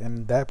like that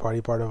and that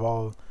party part of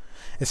all?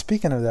 And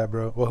speaking of that,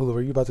 bro, well, Hula,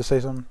 were you about to say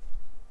something?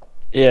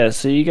 Yeah,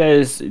 so you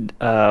guys,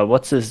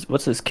 what's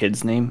his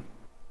kid's name?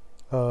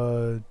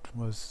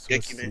 Was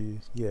Geki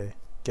Man. yeah,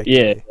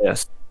 Yeah, Geki.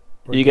 yes.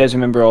 Or You guys Geki.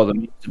 remember all the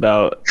memes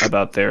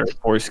about their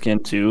foreskin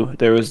too?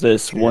 There was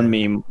this one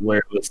Yeah. meme where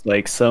it was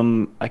like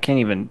some I can't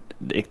even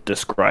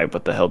describe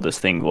what the hell this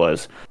thing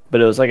was,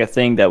 but it was like a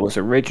thing that was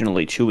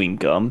originally chewing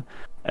gum,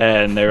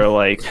 and they were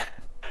like,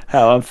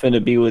 "How I'm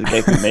finna be with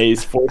Becky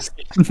May's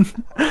foreskin."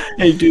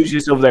 Hey, dude,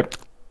 she's over there.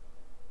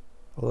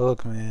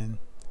 Look, man,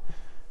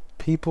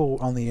 people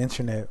on the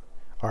internet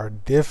are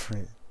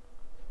different.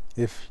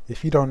 If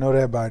you don't know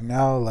that by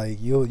now, like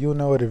you'll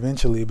know it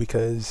eventually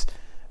because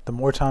the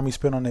more time you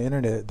spend on the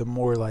internet, the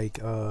more like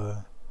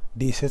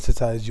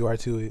desensitized you are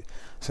to it.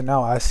 So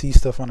now I see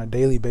stuff on a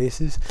daily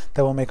basis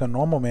that will make a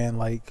normal man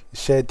like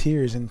shed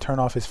tears and turn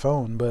off his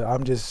phone, but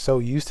I'm just so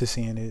used to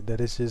seeing it that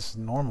it's just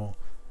normal.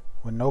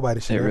 When nobody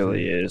It should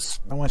really ever, is.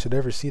 no one should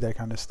ever see that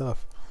kind of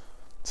stuff.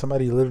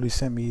 Somebody literally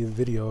sent me a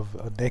video of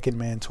a naked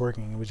man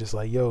twerking. It was just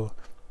like, yo.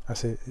 I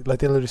said, like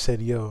they literally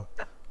said, yo.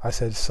 I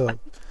said, sup.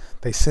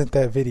 They sent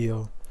that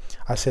video.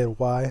 I said,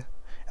 why?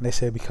 And they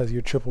said, because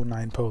you're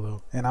 999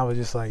 Polo. And I was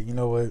just like, you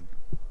know what?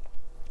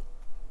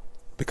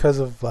 Because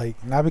of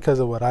like, not because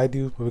of what I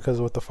do, but because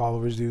of what the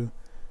followers do,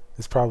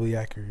 it's probably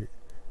accurate.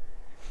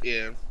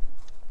 Yeah.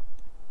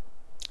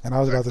 And I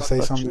was about to say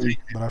something, Fluctuate.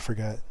 but I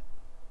forgot.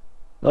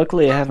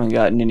 Luckily, I haven't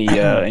gotten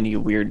any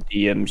weird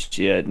DMs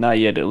yet. Not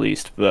yet, at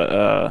least. But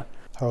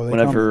Oh, they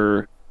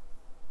coming.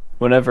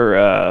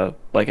 whenever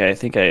like I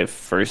think I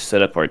first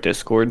set up our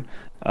Discord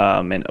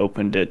and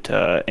opened it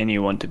to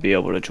anyone to be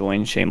able to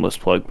join. Shameless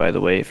plug, by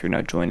the way. If you're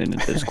not joining the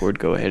Discord,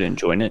 go ahead and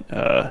join it.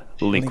 The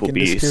link will in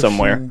be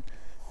somewhere.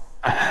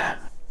 description.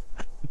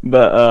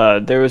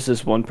 But there was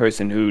this one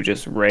person who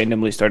just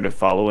randomly started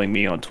following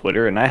me on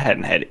Twitter, and I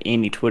hadn't had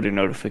any Twitter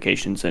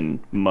notifications in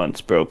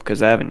months, bro,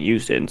 because I haven't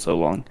used it in so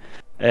long.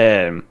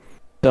 And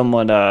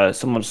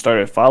someone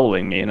started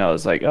following me, and I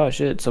was like, oh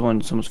shit,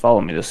 someone's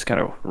following me. This is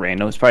kind of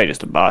random. It's probably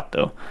just a bot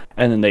though.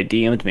 And then they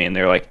DM'd me, and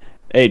they're like,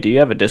 hey, do you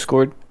have a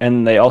Discord?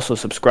 And they also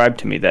subscribed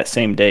to me that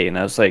same day, and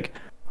I was like,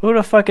 who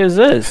the fuck is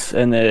this?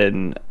 And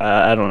then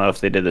I don't know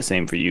if they did the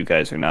same for you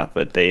guys or not,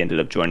 but they ended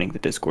up joining the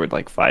Discord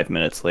like 5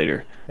 minutes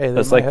later. Hey, they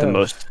That's might like the have.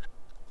 most.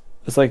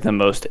 That's like the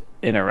most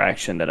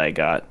interaction that I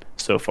got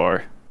so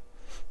far.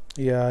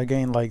 Yeah, I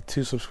gained like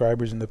 2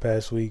 subscribers in the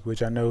past week,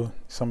 which I know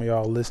some of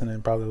y'all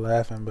listening probably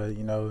laughing, but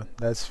you know,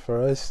 that's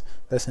for us,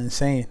 that's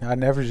insane. I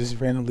never just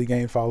randomly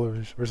gain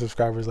followers or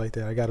subscribers like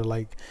that. I gotta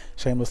like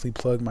shamelessly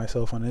plug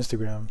myself on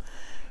Instagram.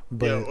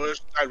 But Yeah, or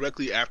it's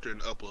directly after an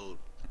upload.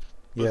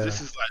 But yeah,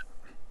 this is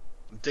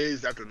like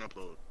days after an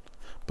upload.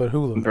 but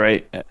Hulu,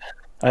 Right.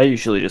 I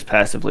usually just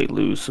passively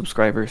lose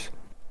subscribers.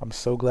 I'm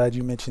so glad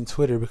you mentioned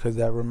Twitter because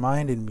that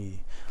reminded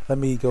me. Let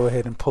me go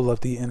ahead and pull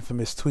up the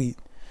infamous tweet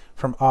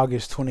from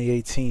August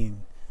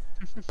 2018,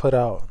 put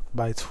out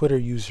by Twitter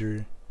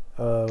user.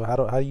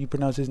 How do you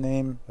pronounce his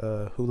name?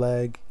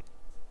 Hulag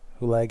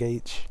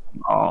H.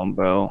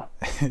 Bro.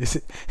 it's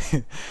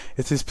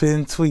it's his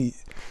pinned tweet.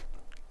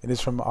 It is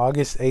from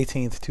August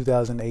 18th,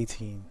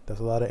 2018. That's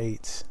a lot of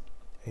eights.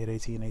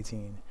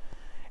 8/18/18.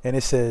 And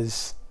it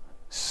says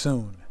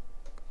soon.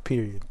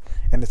 Period.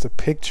 And it's a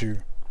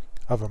picture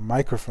of a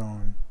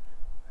microphone,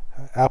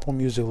 Apple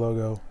Music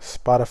logo,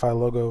 Spotify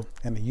logo,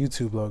 and the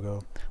YouTube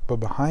logo. But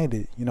behind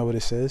it, you know what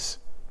it says?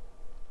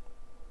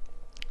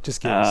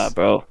 Just guess.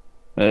 Bro.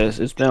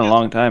 It's been a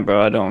long time,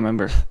 bro. I don't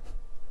remember.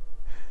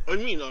 What do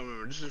you mean? I don't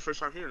remember. This is the first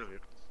time hearing of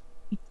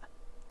it.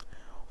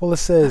 Well, it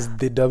says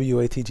the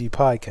WATG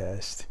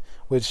podcast,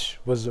 which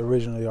was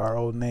originally our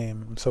old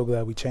name. I'm so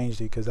glad we changed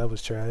it because that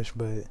was trash.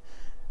 But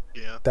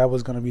Yeah. that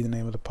was going to be the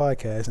name of the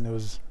podcast, and it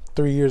was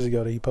 3 years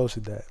ago that he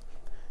posted that.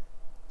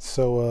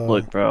 So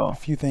Look, a bro.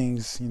 few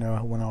things,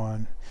 went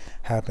on,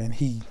 happened.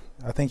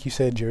 I think you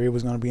said Jerry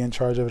was going to be in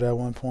charge of it at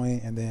one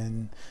point, and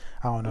then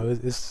I don't know.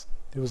 It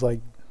was like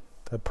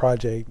a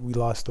project. We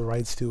lost the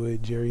rights to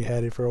it. Jerry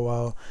had it for a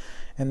while,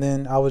 and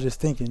then I was just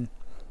thinking,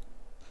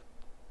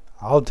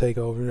 I'll take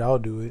over. I'll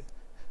do it.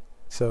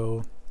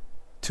 So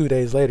 2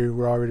 days later,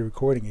 we're already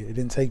recording it. It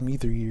didn't take me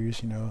 3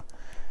 years.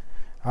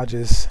 I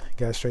just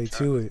got straight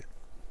to it.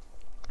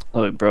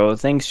 Look, bro.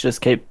 Things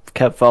just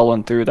kept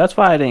falling through. That's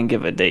why I didn't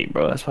give a date,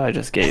 bro. That's why I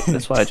just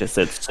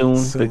said soon,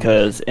 Soon.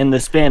 because in the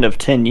span of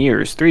 10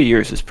 years, 3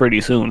 years is pretty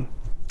soon.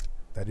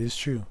 That is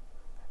true.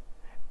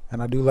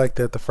 And I do like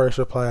that the first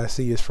reply I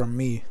see is from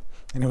me.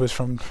 And it was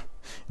from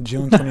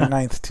June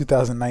 29th,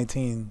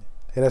 2019.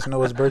 Hey, that's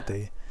Noah's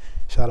birthday.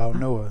 Shout out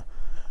Noah.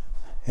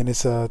 And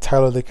it's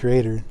Tyler, the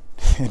Creator.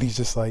 And he's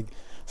just like,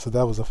 so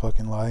that was a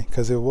fucking lie.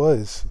 Because it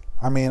was.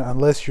 I mean,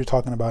 unless you're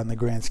talking about in the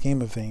grand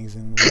scheme of things,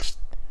 in which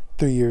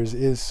 3 years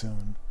is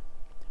soon.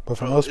 But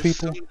for Bro, most it's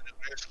people, soon in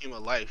the grand scheme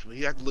of life. But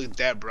you have to look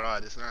that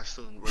broad. It's not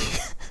soon, bro.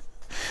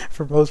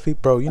 For most people,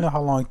 bro, you know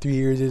how long 3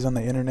 years is on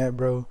the internet,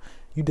 bro?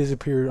 You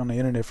disappear on the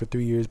internet for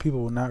 3 years,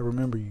 people will not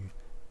remember you.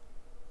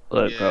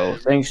 Look, Yeah, bro,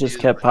 it things really just is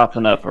kept like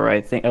popping that. up,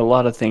 alright? A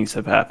lot of things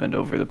have happened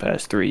over the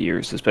past 3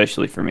 years,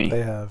 especially for me.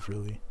 They have,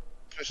 really.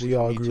 Especially We for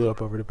all me grew too.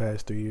 up over the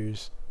past 3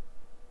 years.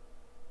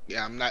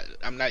 Yeah, I'm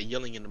not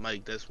yelling in the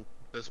mic. That's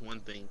one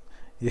thing.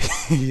 Yeah,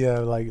 yeah,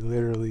 like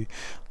literally.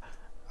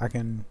 I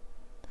can.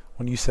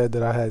 When you said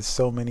that I had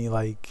so many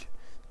like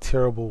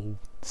terrible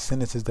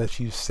sentences that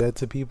you said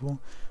to people,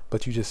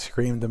 but you just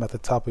screamed them at the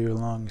top of your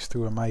lungs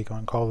through a mic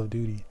on Call of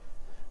Duty.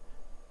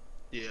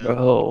 Yeah.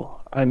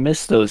 Bro, I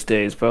miss those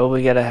days, bro.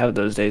 We gotta have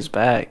those days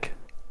back.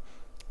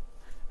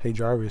 Hey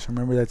Jarvis,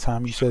 remember that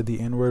time you said the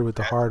N word with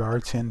the hard R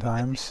 10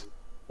 times?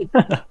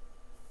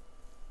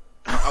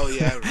 Oh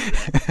yeah, I remember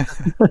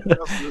that. That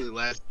was really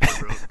last year,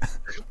 bro.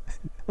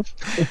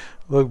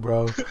 Look,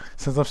 bro,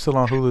 since I'm still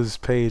on Hulu's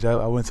page,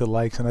 I went to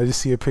likes and I just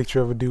see a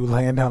picture of a dude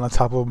laying down on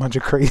top of a bunch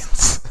of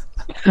crates.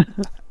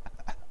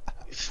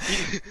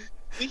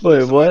 Speaking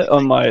Wait, of somebody what?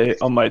 On laying in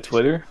a my sexy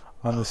Twitter?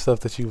 On the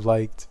stuff that you've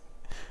liked.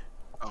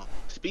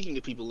 speaking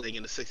of people laying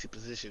in a sexy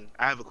position,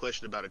 I have a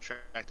question about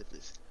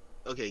attractiveness.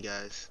 Okay,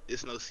 guys,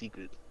 it's no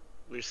secret.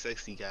 We're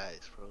sexy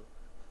guys, bro.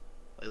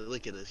 Like,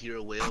 look at us. You're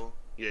a whale.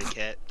 You're a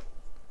cat.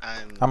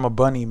 I'm a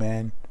bunny,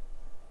 man.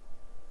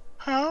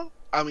 Huh?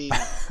 I mean,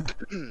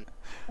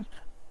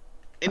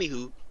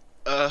 anywho,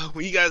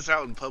 when you guys are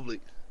out in public,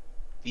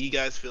 do you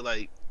guys feel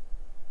like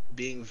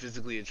being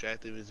physically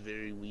attractive is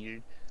very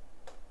weird?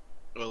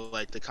 Or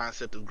like the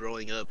concept of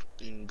growing up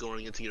and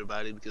growing into your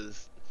body?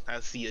 Because I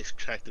see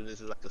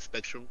attractiveness as like a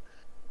spectrum.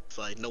 It's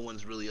like no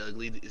one's really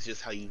ugly. It's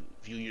just how you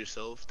view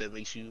yourself that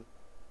makes you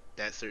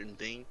that certain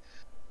thing.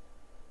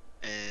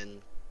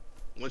 And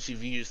once you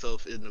view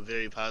yourself in a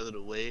very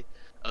positive way,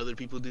 other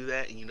people do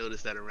that, and you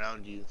notice that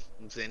around you.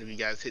 I'm saying, if you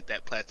guys hit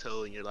that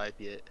plateau in your life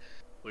yet,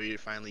 where you're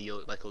finally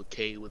like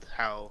okay with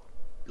how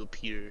you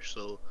appear,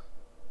 so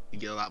you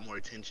get a lot more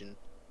attention.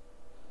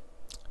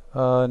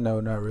 No,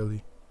 not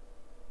really.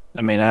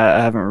 I mean, I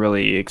haven't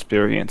really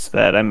experienced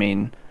that. I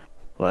mean,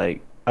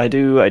 like, I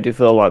do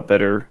feel a lot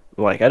better.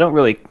 Like, I don't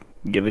really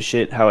give a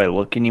shit how I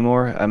look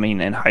anymore. I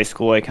mean, in high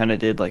school, I kind of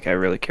did. Like, I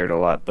really cared a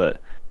lot,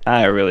 but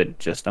I really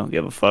just don't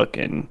give a fuck.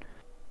 And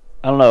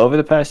I don't know, over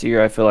the past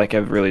year, I feel like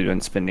I've really been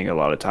spending a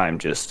lot of time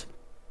just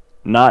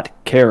not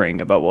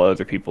caring about what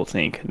other people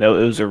think. No,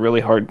 it was a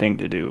really hard thing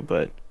to do,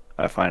 but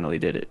I finally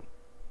did it.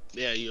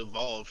 Yeah, you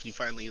evolved. You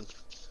finally,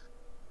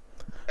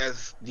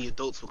 as the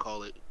adults will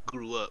call it,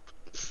 grew up.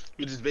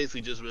 You're just basically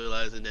just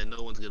realizing that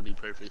no one's gonna be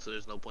perfect, so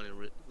there's no point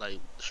in like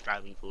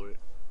striving for it.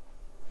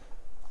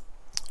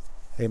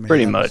 Hey, man.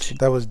 Pretty that was- much.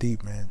 that was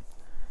deep, man.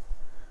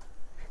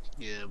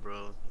 Yeah,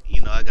 bro.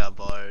 You know I got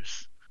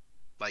bars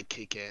like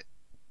Kit Kat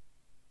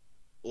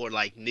or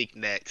like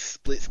knickknacks,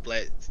 split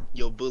splat.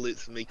 Your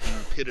bullets make you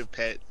pitter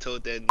pat.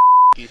 Told that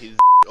get his.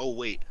 Oh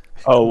wait,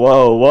 Oh,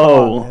 whoa, Come on,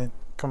 whoa. man.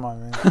 Come on,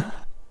 man.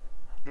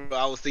 bro,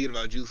 I was thinking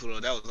about Juice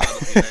WRLD. That was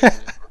honestly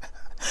that.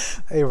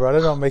 Hey, bro,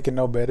 that don't make it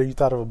no better. You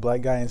thought of a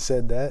black guy and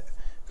said that?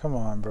 Come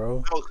on,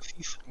 bro. Oh,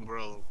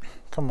 bro.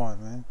 Come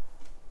on, man.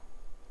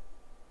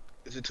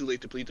 Is it too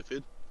late to plead the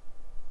fifth?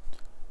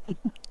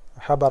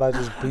 How about I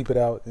just bleep it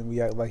out and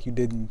we act like you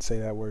didn't say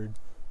that word?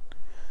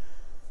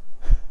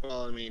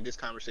 Well, I mean, this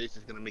conversation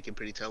is gonna make it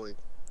pretty telling.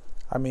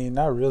 I mean,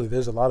 not really.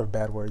 There's a lot of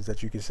bad words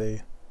that you could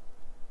say.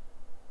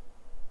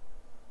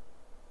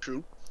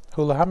 True.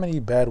 Hula, how many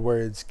bad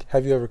words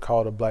have you ever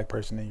called a black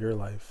person in your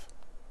life?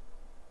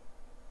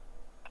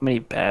 How many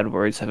bad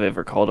words have I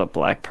ever called a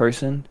black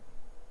person?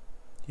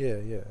 Yeah,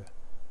 yeah.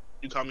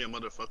 You called me a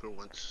motherfucker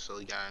once, so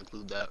you gotta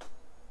include that.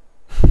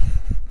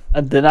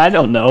 Then I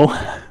don't know.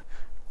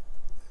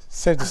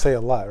 Safe to say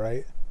a lot,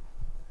 right?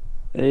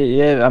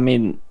 Yeah, I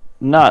mean,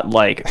 not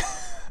like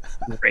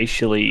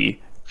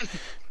racially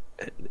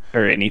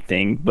or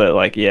anything, but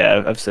like,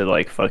 yeah, I've said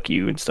like "fuck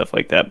you" and stuff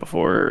like that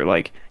before, or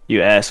like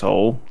 "you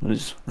asshole,"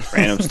 just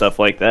random stuff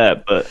like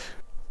that. But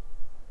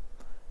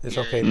It's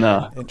Yeah, okay, yeah.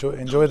 man. No.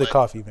 Enjoy the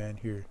coffee, man.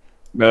 Here.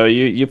 bro,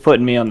 you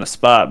putting me on the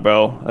spot,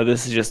 bro.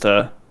 This is just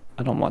a.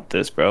 I don't want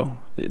this, bro.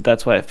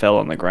 That's why it fell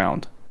on the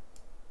ground.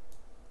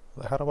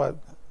 How do I?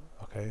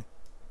 Okay. You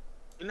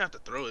didn't have to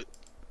throw it.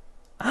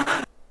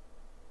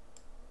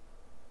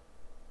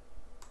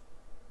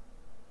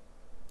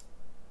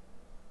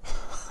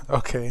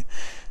 Okay.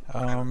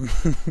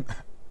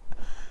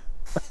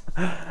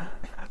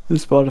 The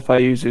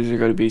Spotify users are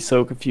going to be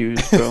so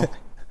confused, bro.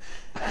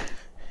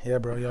 Yeah,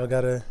 bro. Y'all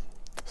gotta.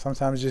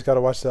 Sometimes you just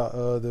gotta watch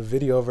the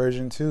video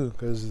version too,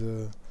 because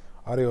the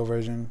audio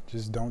version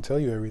just don't tell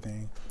you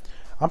everything.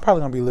 I'm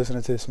probably gonna be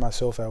listening to this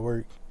myself at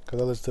work, because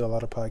I listen to a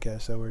lot of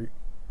podcasts at work.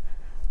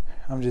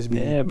 I'm just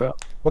being. Yeah, bro.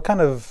 What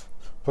kind of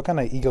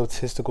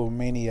egotistical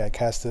maniac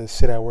has to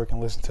sit at work and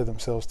listen to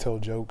themselves tell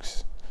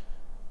jokes?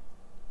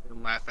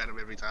 And laugh at him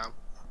every time.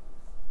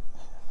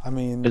 I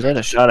mean, Is that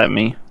a shot at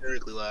me?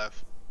 Hysterically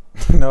laugh.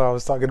 no, I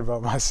was talking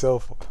about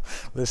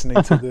myself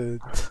listening to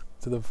the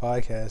to the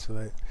podcast.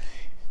 But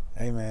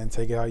hey, man,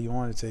 take it how you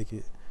want to take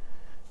it.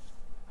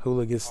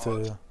 Hula gets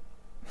to.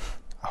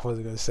 I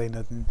wasn't gonna say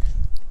nothing.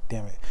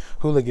 damn it.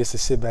 Hula gets to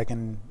sit back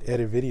and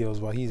edit videos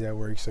while he's at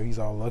work, so he's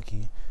all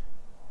lucky.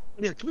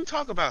 Yeah, can we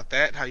talk about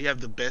that? How you have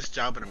the best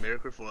job in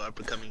America for an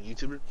up-and-coming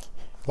YouTuber?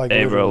 Like,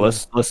 Hey, bro,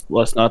 literally.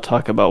 let's not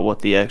talk about what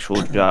the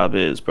actual job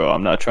is, bro.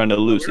 I'm not trying to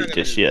lose We're it not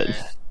gonna just do yet.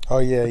 that. Oh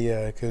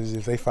yeah, because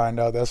if they find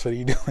out that's what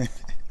you're doing,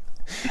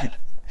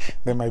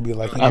 they might be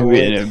like, you know I'm what?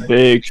 getting in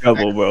big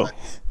trouble, bro.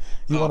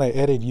 You want to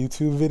edit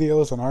YouTube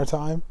videos on our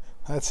time?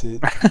 That's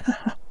it.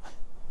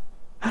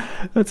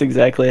 That's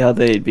exactly how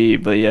they'd be.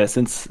 But yeah,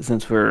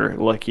 since we're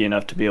lucky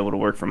enough to be able to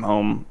work from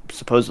home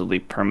supposedly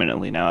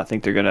permanently now, I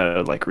think they're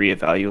gonna like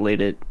reevaluate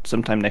it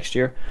sometime next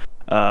year.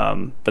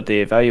 But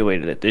they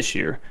evaluated it this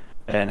year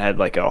and had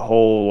like a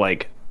whole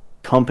like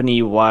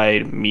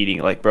company-wide meeting.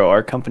 Like, bro,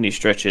 our company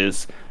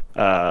stretches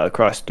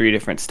across 3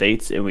 different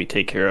states, and we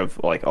take care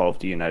of like all of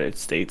the United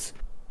States.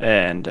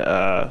 And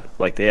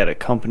like they had a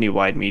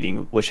company-wide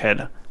meeting which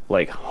had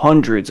like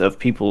hundreds of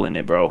people in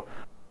it, bro,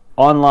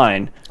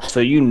 online, so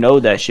you know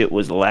that shit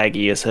was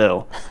laggy as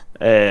hell.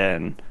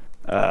 And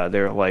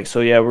they're like, so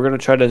yeah, we're gonna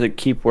try to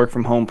keep work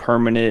from home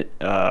permanent.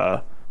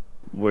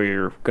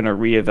 We're gonna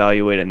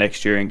reevaluate it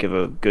next year and give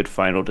a good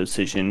final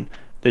decision.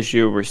 This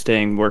year we're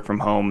staying work from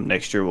home.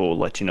 Next year we'll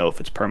let you know if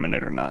it's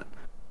permanent or not.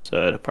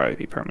 So it'll probably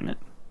be permanent.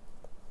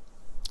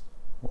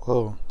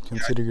 Whoa,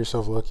 consider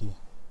yourself lucky.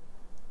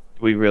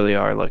 We really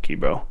are lucky,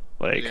 bro.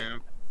 Like, Yeah.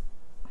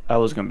 I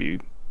was gonna be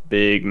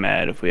big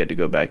mad if we had to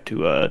go back to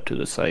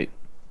the site.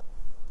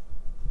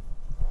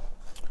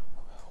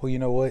 Well, you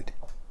know what?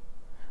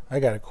 I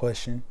got a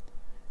question,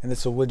 and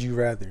it's a would you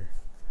rather.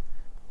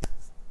 I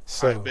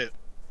So, bet.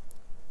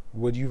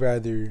 would you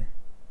rather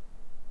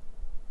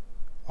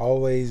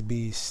always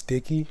be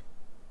sticky,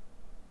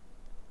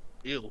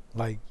 Ew.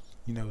 like,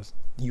 you know,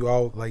 you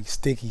all like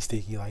sticky,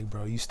 like,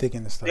 bro, you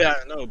sticking to stuff? Yeah,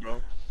 I know,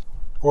 bro.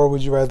 Or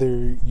would you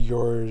rather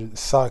your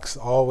socks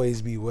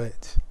always be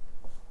wet?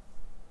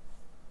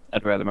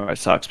 I'd rather my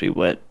socks be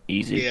wet,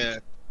 easy. Yeah,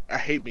 I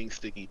hate being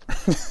sticky.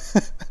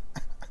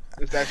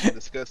 It's actually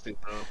disgusting,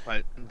 bro.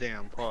 Like,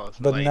 damn, pause.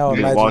 But like, no, You're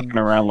imagine- walking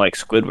around like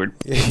Squidward.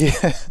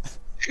 Yeah.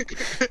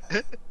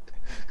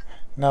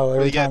 No,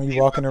 every But yeah, time you the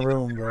walk in a other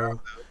room, bro, What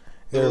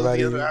was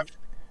everybody. the other option?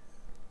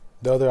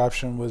 The other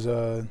option was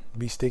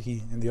be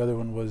sticky, and the other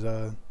one was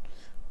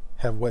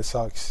have wet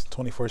socks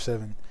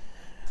 24/7.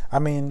 I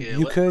mean, Yeah,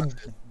 you wet could,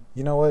 socks.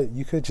 you know what?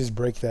 You could just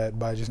break that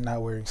by just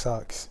not wearing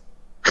socks.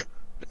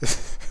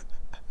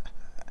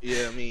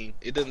 Yeah, I mean,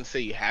 it doesn't say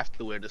you have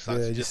to wear the socks.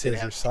 Yeah, it it just say they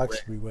says your have to be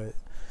socks wet. be wet.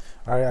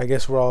 All right, I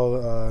guess we're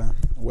all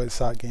wet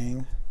sock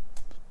gang.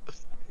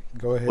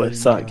 Go ahead. Wet and,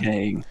 sock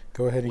gang.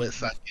 Go ahead and Wet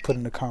sock put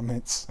in the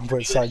comments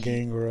wet sock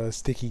gang or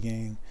sticky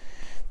gang.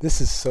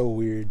 This is so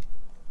weird.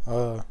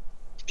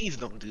 Please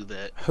don't do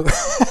that,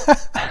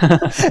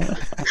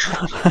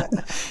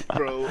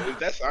 bro. If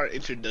that's our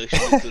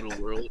introduction to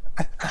the world,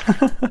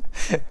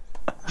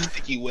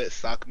 sticky wet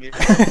sock man.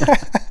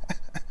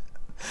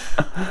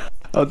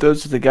 Oh,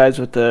 those are the guys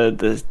with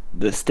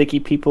the sticky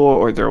people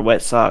or their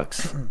wet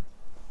socks.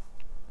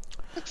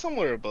 Like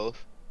somewhere or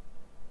both.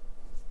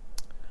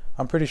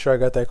 I'm pretty sure I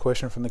got that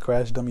question from the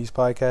Crash Dummies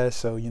podcast,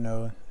 so you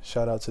know,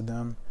 shout out to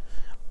them.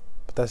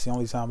 But that's the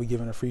only time we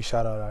giving a free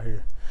shout out out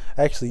here.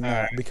 Actually, not,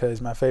 Alright. because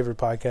my favorite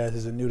podcast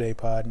is a New Day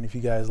pod, and if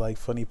you guys like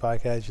funny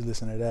podcasts, you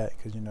listen to that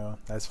because you know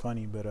that's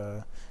funny.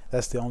 But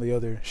that's the only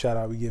other shout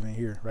out we giving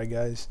here, right,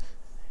 guys?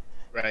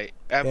 Right.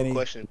 I have Any- a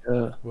question.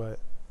 What?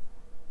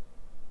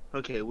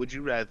 Okay, would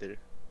you rather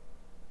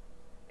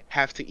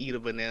have to eat a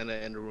banana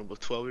in a room of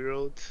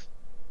 12-year-olds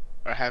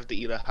or have to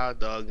eat a hot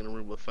dog in a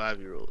room of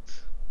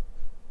 5-year-olds?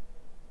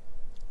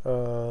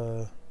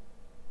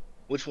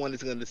 Which one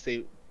is going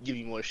to give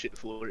you more shit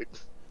for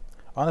it?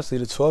 Honestly,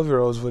 the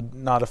 12-year-olds would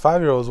not. The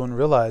 5-year-olds wouldn't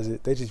realize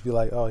it. They just be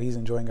like, "Oh, he's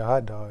enjoying a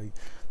hot dog."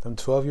 Them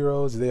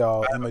 12-year-olds, they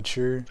all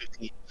immature.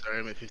 15. Sorry,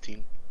 I'm at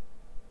 15.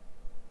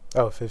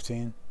 Oh,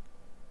 15.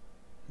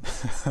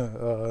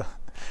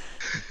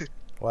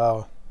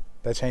 Wow,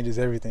 that changes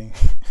everything.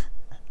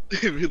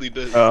 It really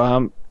does.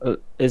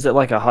 Is it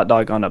like a hot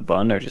dog on a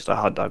bun or just a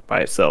hot dog by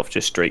itself,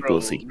 just straight Bro,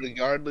 pussy?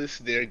 regardless,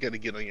 they're going to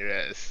get on your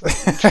ass.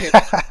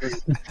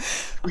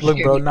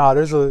 Look, bro, nah,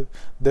 there's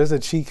a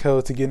cheat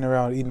code to getting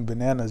around eating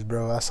bananas,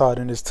 bro. I saw it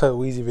in this Tut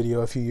Weezy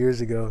video a few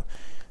years ago.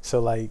 So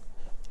like,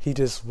 he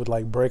just would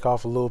like break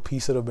off a little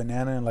piece of the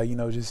banana and like, you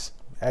know, just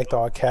act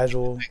all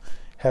casual,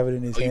 have it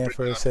in his hand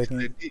for a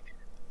second,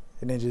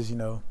 and then just, you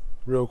know,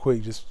 real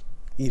quick, just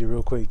eat it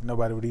real quick.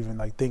 Nobody would even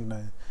like think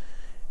nothing.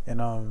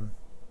 And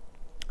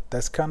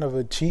that's kind of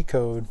a cheat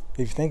code if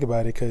you think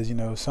about it, because you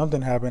know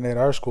something happened at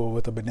our school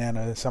with a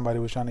banana. Somebody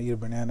was trying to eat a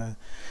banana,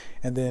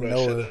 and then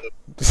Bro, shut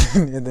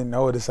up.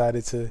 Noah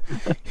decided to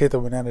hit the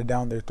banana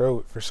down their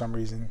throat for some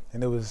reason,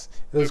 and it was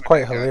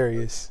quite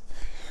hilarious.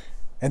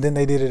 And then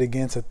they did it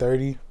again to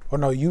 30. Oh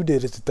no, you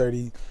did it to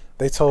 30.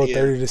 They told Yeah.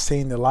 30 to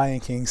sing the Lion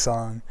King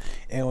song,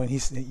 and when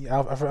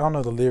I don't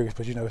know the lyrics,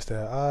 but you know it's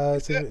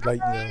that like,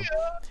 you know,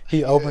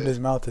 he opened his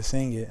mouth to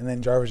sing it, and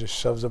then Jarvis just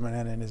shoves a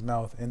banana in his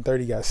mouth, and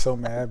 30 got so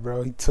mad,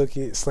 bro. He took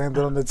it, slammed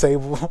it on the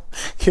table,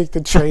 kicked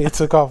the tray, and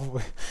took off,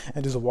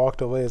 and just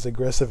walked away as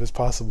aggressive as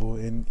possible.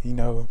 And you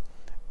know,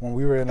 when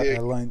we were Yeah,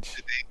 at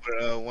lunch.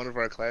 where one of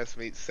our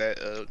classmates sat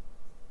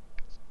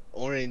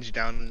orange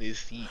down in his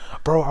seat.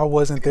 Bro, I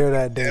wasn't there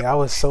that day. I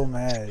was so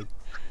mad.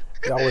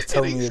 Y'all was And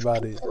telling he me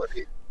about it.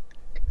 exploded.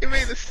 It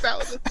made a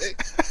sound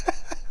effect.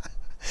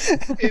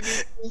 And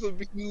it was a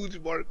huge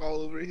mark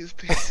all over his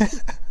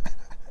face.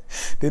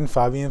 Didn't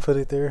Fabian put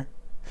it there?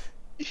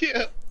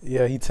 Yeah.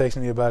 Yeah, he texted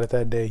me about it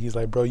that day. He's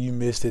like, bro, you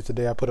missed it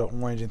today. I put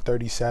an orange and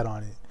 30 sat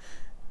on it.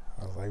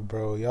 I was like,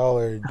 bro, y'all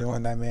are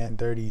doing that man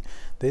dirty.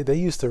 They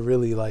used to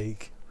really,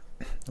 like,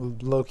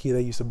 low key,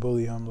 they used to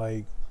bully him.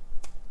 Like,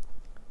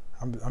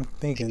 I'm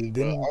thinking,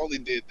 Bro, I didn't. only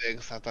did that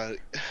because I thought,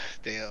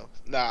 damn.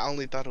 Nah, I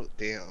only thought it was,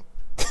 damn.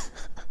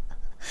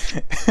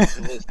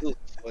 It was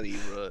funny,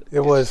 bro. It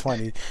was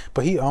funny,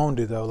 but he owned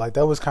it though. Like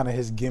that was kind of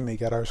his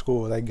gimmick at our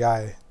school. That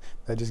guy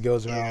that just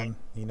goes around,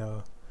 you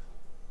know.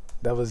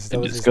 That was It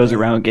his just goes thing.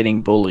 around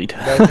getting bullied.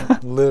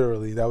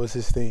 Literally, that was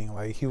his thing.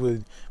 Like he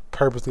would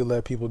purposely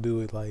let people do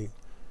it. Like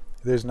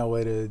there's no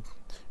way to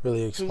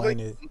really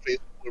explain it. Blueface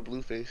or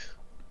Blueface.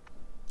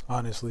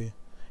 Honestly,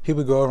 he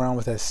would go around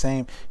with that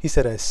same. He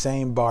said that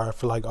same bar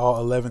for like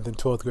all 11th and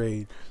 12th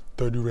grade.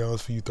 30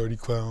 rounds for you, 30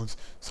 clowns.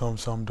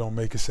 Some don't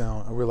make a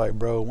sound. And we're like,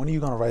 bro, when are you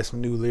gonna write some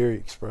new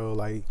lyrics, bro?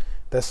 Like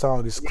that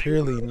song is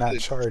clearly not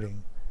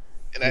charting.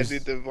 And I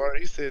did the bar.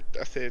 I said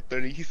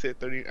 30. He said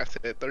 30. I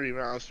said 30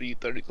 rounds for you,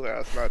 30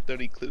 clowns, not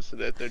 30 clips for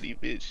that 30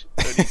 bitch.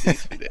 30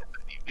 dicks for that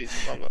 30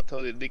 bitch. Mama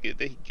told that nigga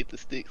that he get the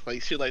sticks,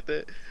 like shit like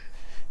that.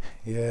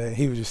 Yeah,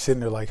 he was just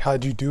sitting there like,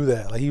 how'd you do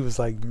that? Like he was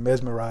like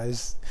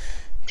mesmerized.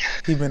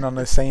 He'd been on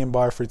the same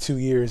bar for 2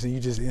 years, and you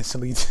just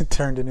instantly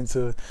turned it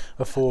into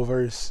a full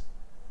verse.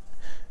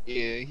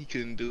 Yeah, he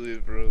couldn't do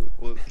it, bro.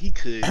 Well, he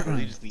could, bro.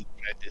 He just need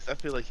practice. I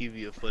feel like he'd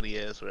be a funny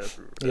ass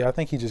rapper. Bro. Yeah, I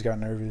think he just got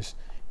nervous.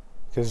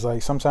 Because,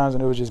 like, sometimes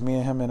when it was just me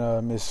and him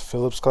in Miss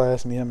Phillips'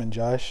 class, me, him, and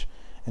Josh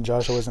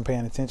wasn't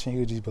paying attention, he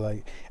would just be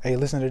like, hey,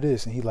 listen to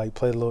this. And he, like,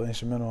 played a little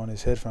instrumental on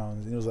his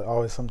headphones. And it was, like,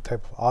 always some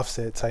type of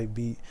offset type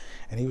beat.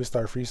 And he would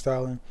start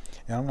freestyling.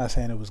 And I'm not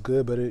saying it was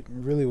good, but it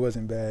really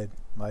wasn't bad.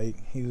 Like,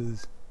 he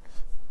was,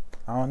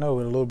 I don't know,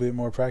 with a little bit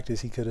more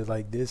practice, he could have,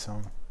 like, did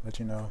something. But,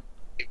 you know.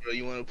 Hey, bro,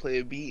 you want to play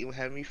a beat and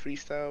have me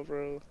freestyle,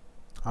 bro?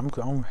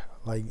 I'm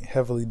like,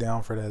 heavily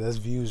down for that. That's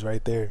views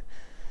right there.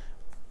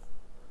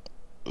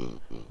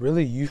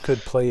 Really, you could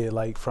play it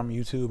like from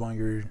YouTube on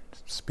your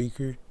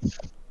speaker,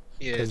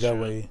 Yeah, because that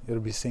way it'll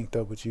be synced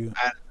up with you.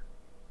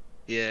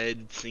 Yeah,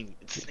 it'd sync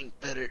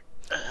better.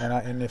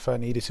 And if I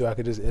needed to, I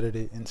could just edit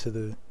it into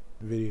the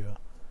video,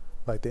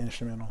 like the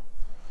instrumental.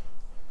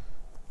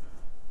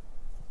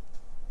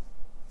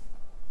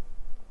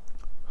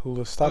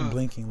 Hula, stop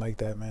blinking like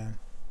that, man.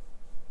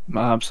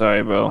 I'm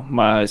sorry, bro.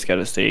 My eyes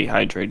gotta stay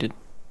hydrated.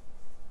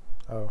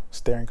 Oh,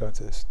 staring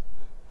contest.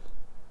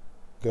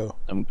 Go.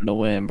 I'm gonna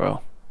win,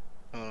 bro.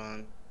 Hold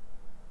on.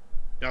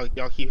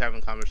 Y'all keep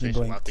having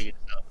conversation while I figure it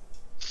out.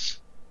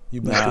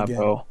 You blinked Nah, again.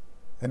 bro.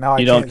 And now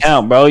You don't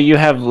count, bro. You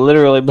have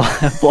literally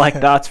black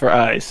dots for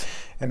eyes.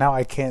 And now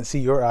I can't see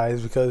your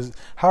eyes because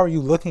how are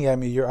you looking at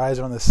me? Your eyes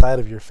are on the side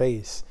of your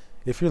face.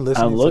 If you're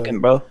listening I'm looking,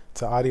 bro.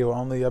 to audio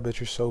only, I bet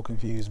you're so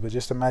confused. But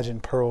just imagine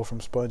Pearl from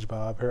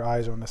SpongeBob. Her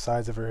eyes are on the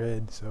sides of her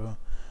head. So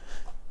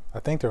I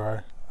think there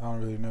are. I don't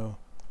really know.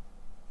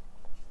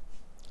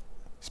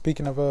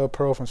 Speaking of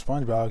Pearl from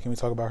SpongeBob, can we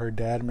talk about her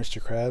dad,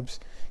 Mr. Krabs?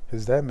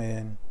 Because that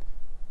man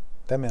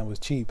was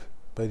cheap,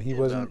 but he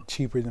wasn't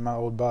cheaper than my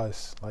old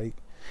boss. Like,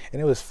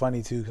 and it was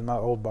funny too, because my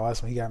old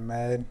boss, when he got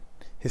mad,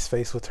 his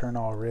face would turn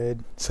all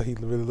red, so he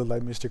really looked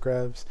like Mr.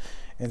 Krabs.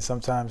 And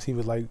sometimes he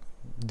would like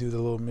do the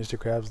little Mr.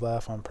 Krabs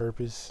laugh on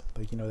purpose,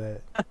 like you know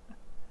that.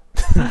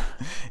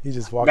 He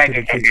just walked through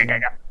the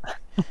kitchen.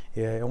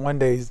 Yeah, and one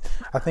day,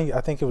 I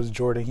think it was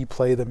Jordan. He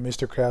played the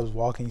Mr. Krabs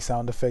walking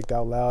sound effect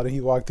out loud, and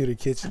he walked through the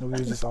kitchen, and we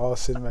was just all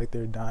sitting back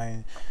there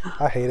dying.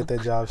 I hated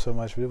that job so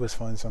much, but it was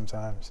fun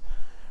sometimes.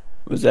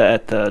 Was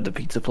that at the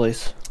pizza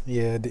place?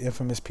 Yeah, the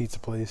infamous pizza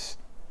place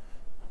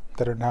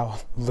that are now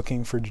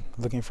looking for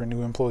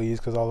new employees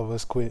because all of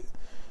us quit.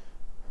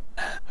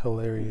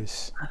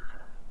 Hilarious.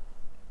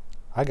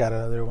 I got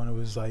another one. It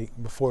was like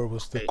before it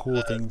was the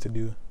cool thing to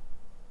do.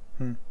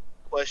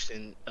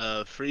 Question: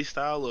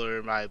 freestyle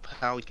or my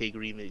pound cake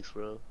remix,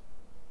 bro?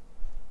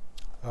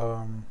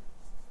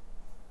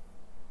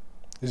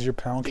 Is your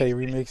pound cake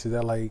remix? Is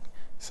that like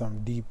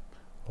some deep,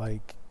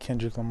 like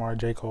Kendrick Lamar,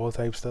 J. Cole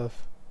type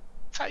stuff?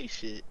 Tight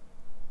shit.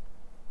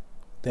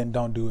 Then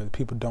don't do it.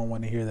 People don't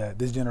want to hear that.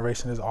 This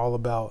generation is all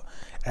about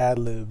ad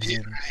libs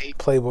and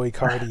Playboy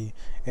Cardi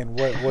and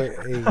what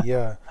hey,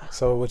 yeah.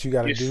 So what you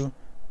gotta do?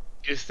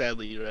 You're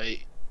sadly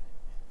right.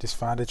 Just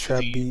find a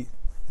trap beat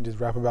and just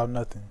rap about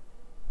nothing.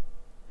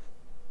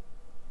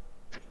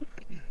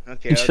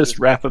 Okay. Just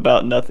rap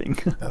about nothing.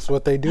 That's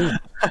what they do.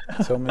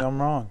 Tell me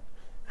I'm wrong.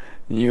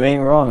 You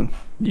ain't wrong.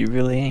 You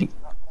really ain't.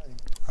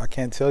 I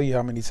can't tell you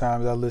how many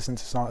times I listen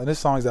to songs, and there's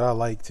songs that I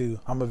like too.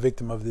 I'm a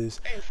victim of this.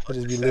 I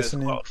just be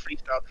listening.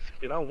 Freestyle.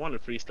 Dude, I want to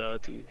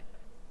freestyle too.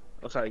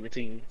 I'm sorry,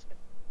 continue.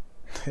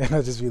 And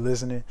I just be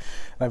listening,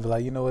 and I be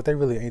like, you know what? They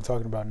really ain't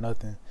talking about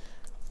nothing.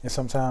 And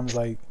sometimes,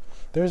 like,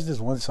 There's this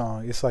one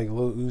song. It's like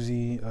Lil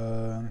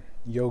Uzi,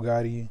 Yo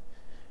Gotti,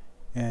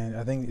 and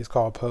I think it's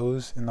called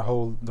Pose. And the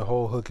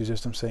whole hook is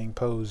just him saying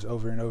Pose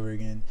over and over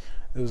again.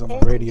 It was on the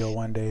radio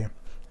one day.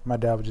 My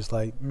dad was just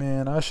like,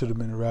 "Man, I should have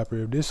been a rapper.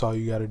 If this all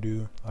you got to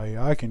do, like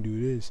I can do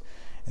this."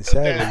 And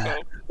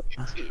sadly,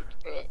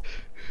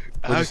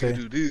 I you say?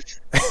 can do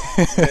this.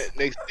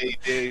 Next day,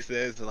 Derek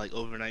says like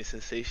overnight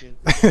sensation.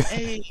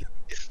 Hey,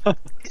 it's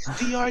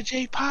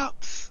DRJ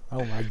Pops.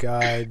 Oh my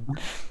god.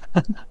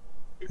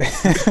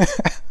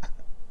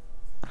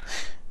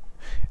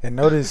 And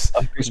notice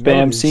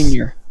Spam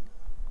Senior.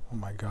 Oh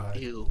my god.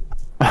 Ew.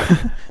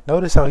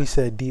 Notice how he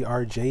said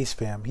DRJ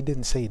spam. He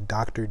didn't say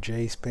Dr.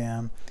 J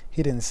spam.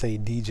 He didn't say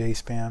DJ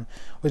spam.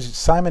 Which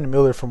Simon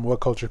Miller from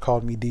What Culture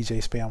called me DJ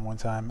spam one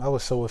time. I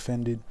was so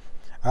offended.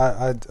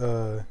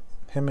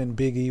 Him and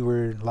Big E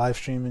were live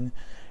streaming,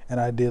 and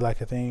I did like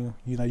a thing.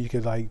 You know, you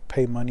could like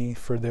pay money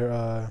for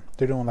their.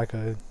 They're doing like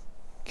a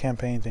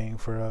campaign thing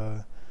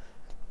for.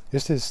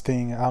 It's this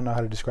thing. I don't know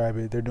how to describe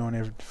it. They're doing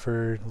it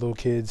for little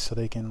kids so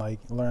they can like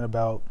learn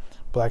about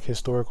black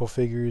historical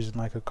figures in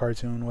like a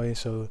cartoon way.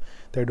 So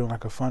they're doing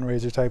like a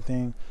fundraiser type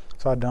thing.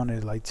 So I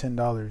donated like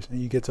 $10,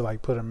 and you get to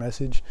like put a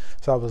message.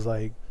 So I was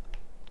like,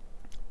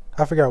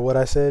 I forgot what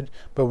I said,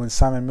 but when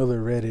Simon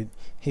Miller read it,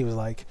 he was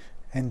like,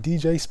 and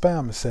DJ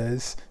Spam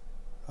says,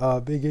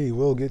 Big E,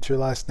 we'll get your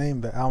last name,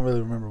 but I don't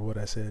really remember what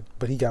I said,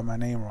 but he got my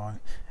name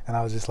wrong. And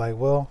I was just like,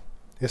 well,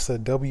 it's a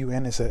W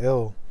and it's a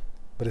L,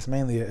 but it's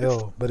mainly a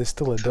L, but it's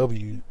still a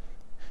W.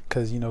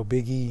 Because, you know,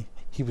 Big E,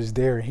 he was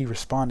there and he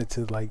responded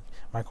to like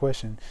my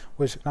question,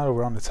 which not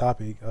over on the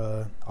topic.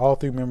 All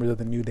three members of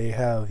the New Day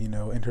have, you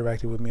know,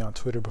 interacted with me on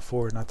Twitter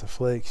before, not to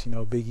flex. You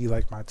know, Big E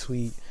liked my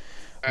tweet.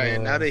 All right,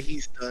 now that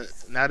he's done,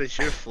 now that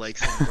you're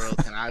flexing, bro,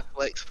 can I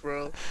flex,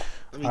 bro?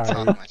 Let me All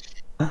talk right. my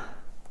shit.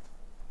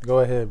 Go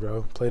ahead,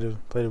 bro. Play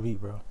the beat,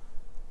 bro.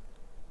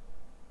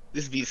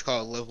 This beat's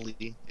called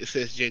Lovely. It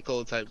says J.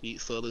 Cole type beat,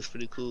 so it looks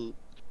pretty cool.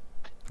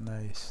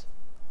 Nice.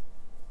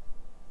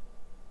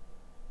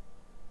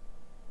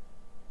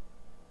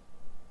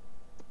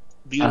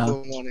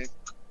 Beautiful morning.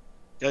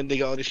 Young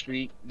nigga on the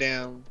street,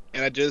 down.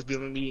 And I just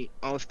been with me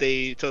on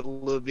stage, told a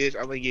little bitch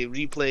I'm gonna get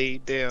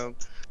replayed, down.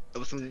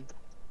 Of some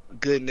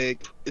good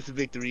nigga. It's a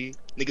victory.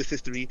 Nigga's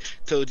history.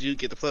 Told you,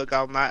 get the fuck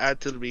out my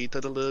artillery.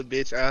 Told the little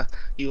bitch,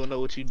 you don't know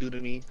what you do to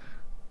me.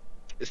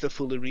 It's the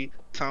foolery,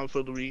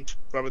 tomfoolery,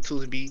 Robert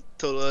Toolsby.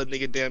 Told a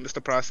nigga, damn, it's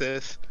the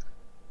process.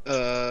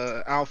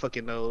 I don't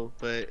fucking know,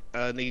 but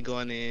nigga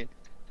going in,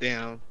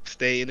 down,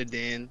 stay in the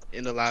den,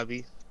 in the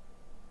lobby.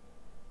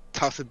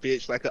 Toss a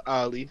bitch like a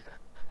ollie.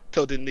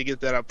 Told the niggas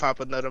that I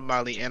pop another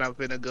molly and I'm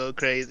finna go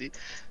crazy.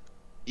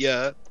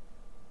 Yeah.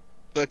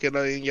 Fucking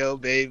on yo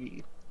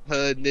baby.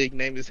 Her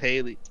nickname is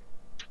Haley.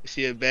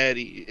 She a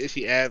baddie. Is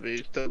she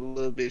average? Told the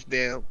little bitch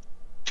down.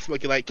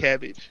 Smoking like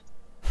cabbage.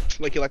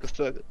 Smoking like a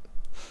sucker.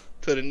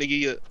 Told the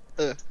nigga,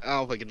 I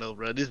don't fucking know,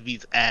 bro. This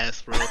beat's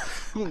ass, bro.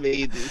 Who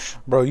made this?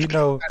 Bro, you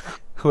know,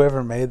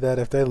 whoever made that,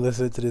 if they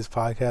listened to this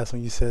podcast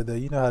when you said that,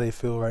 you know how they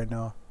feel right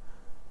now.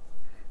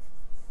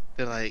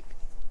 They're like,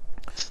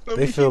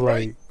 They feel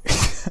like,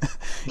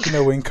 you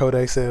know, when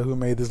Kodak said, who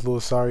made this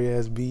little sorry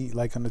ass beat,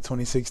 like on the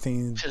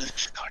 2016. just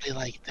started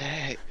like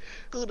that.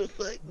 Who the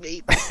fuck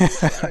made this?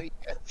 Sorry.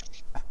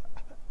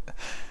 I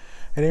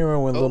didn't remember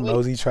when Oh, Lil wait.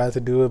 Nosy tried to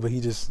do it, but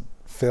he just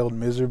failed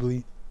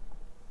miserably.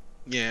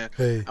 Yeah.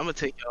 Hey, I'm gonna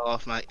take y'all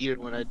off my ear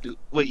when I do.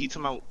 Wait, you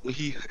talking about when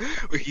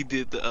he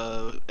did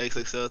the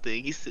XXL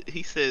thing?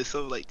 He said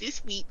something like,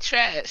 "This beat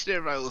trash." And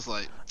everybody was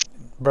like,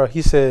 bro,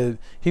 he said,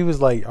 he was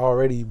like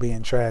already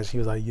being trash. He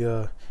was like,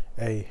 yeah,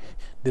 hey,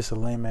 this a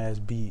lame ass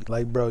beat.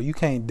 Like, bro, you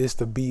can't diss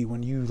the beat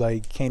when you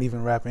like can't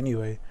even rap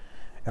anyway.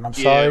 And I'm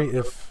Yeah, sorry bro.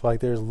 if like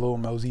there's Lil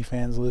Mosey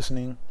fans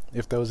listening,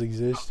 if those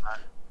exist,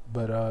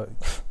 but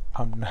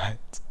I'm not.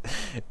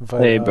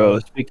 But Hey, bro.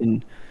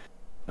 Speaking.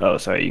 Oh,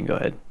 sorry. You can go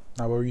ahead.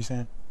 now what were you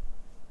saying?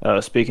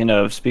 Speaking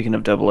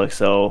of Double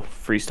XL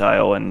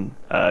freestyle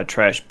and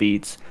trash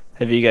beats,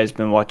 have you guys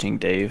been watching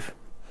Dave?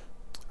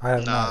 I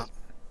have Nah.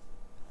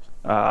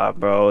 not.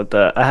 Bro,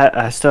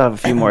 I still have a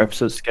few more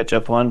episodes to catch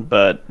up on,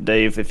 but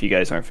Dave, if you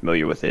guys aren't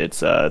familiar with it,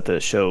 it's the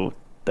show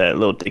that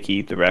Lil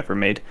Dicky, the rapper,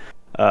 made.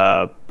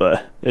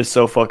 But it's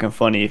so fucking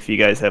funny. If you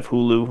guys have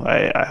Hulu,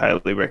 I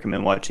highly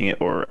recommend watching it,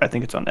 or I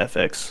think it's on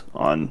FX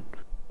on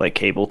like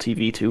cable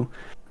TV too.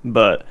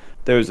 But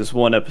there was this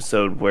one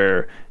episode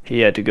where he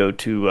had to go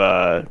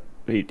to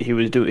he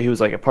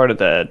was like a part of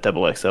the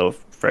Double XL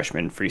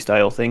freshman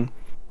freestyle thing,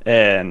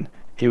 and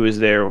he was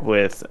there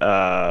with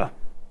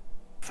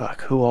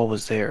who all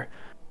was there?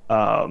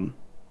 I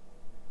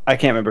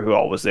can't remember who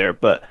all was there,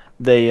 but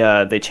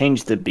they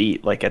changed the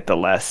beat like at the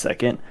last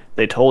second.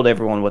 They told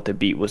everyone what the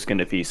beat was going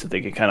to be so they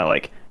could kind of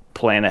like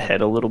plan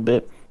ahead a little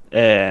bit,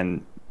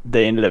 and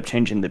they ended up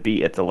changing the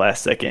beat at the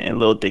last second. And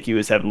Lil Dicky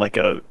was having like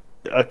a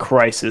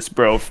crisis,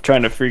 bro,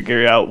 trying to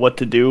figure out what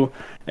to do,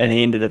 and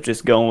he ended up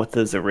just going with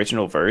his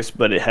original verse,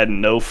 but it had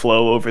no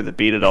flow over the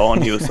beat at all.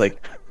 And he was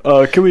like,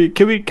 "Can we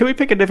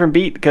pick a different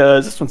beat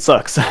because this one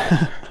sucks."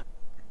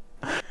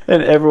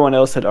 And everyone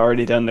else had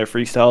already done their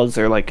freestyles.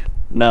 They're like,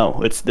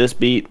 "No, it's this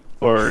beat.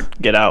 or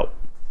Get Out.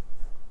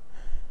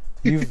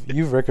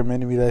 You've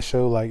recommended me that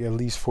show like at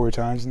least 4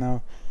 times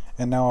now,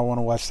 and now I want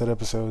to watch that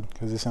episode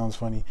because it sounds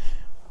funny.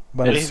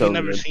 But Wait, It's have so you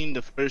never good. seen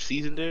the first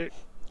season, Derek?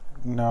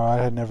 no, I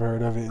had never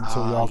heard of it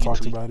until Ah, y'all you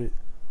talked tweak. about it.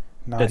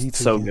 Nah, he It's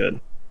so tweaking.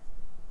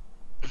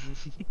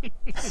 good.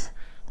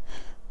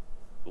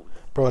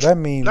 Bro, that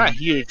meme Not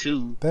here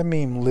too. that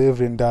meme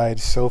lived and died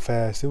so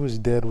fast. It was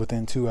dead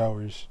within 2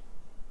 hours.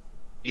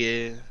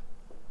 Yeah.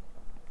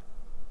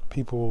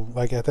 People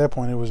like at that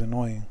point it was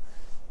annoying.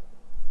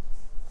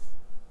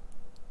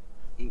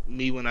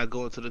 Me when I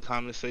go into the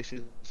comment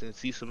section and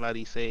see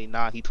somebody say,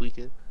 "Nah, he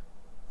tweaking."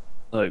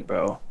 Look,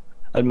 bro,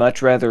 I'd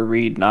much rather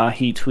read "Nah,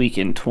 he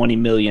tweaking" 20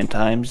 million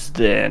times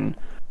than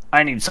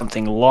 "I need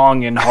something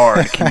long and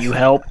hard. Can you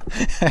help?"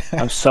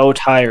 I'm so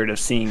tired of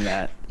seeing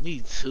that. Me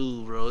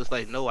too, bro. It's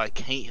like, no, I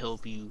can't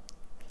help you.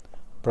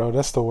 Bro,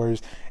 that's the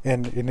worst.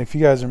 And if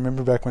you guys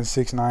remember back when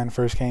 6ix9ine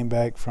first came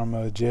back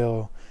from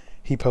jail,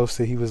 he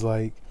posted, he was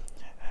like,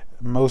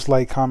 most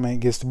liked comment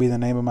gets to be the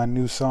name of my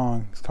new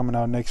song. It's coming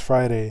out next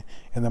Friday.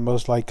 And the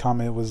most liked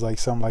comment was like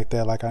something like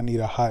that, like I need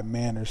a hot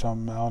man or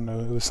something. I don't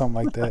know. It was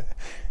something like that.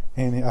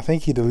 And I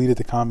think he deleted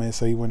the comment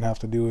so he wouldn't have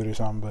to do it or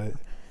something, but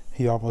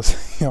he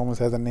almost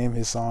had to name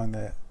his song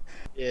that.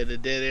 Yeah, the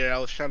dead air. I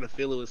was trying to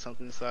fill it with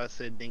something, so I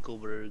said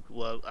Dinkelberg.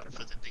 Well, I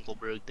put the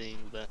Dinkelberg thing,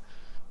 but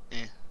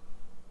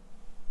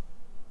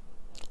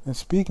And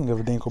speaking of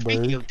speaking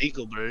Dinkelberg, of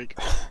Dinkelberg,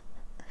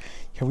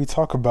 can we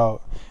talk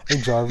about, hey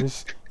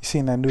Jarvis, you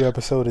seen that new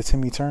episode of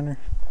Timmy Turner?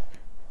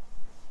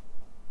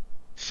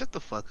 shut the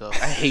fuck up.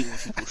 I hate when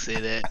people say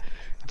that.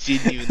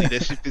 Genuinely,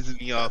 that shit pisses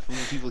me off. When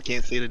people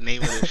can't say the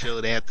name of the show,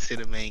 they have to say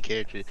the main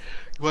character. You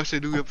watch a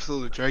new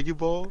episode of Dragon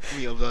Ball? I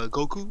mean, of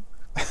Goku?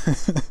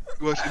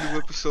 You watch a new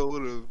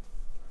episode of...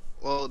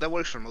 Well, that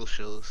works for most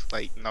shows,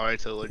 like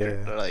Naruto or,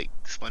 Yeah. or like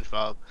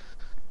SpongeBob.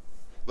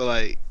 But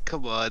like,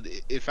 come on.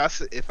 If I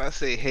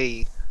say,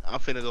 hey, I'm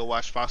finna go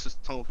watch Foster's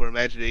Home for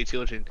Imaginary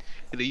Children,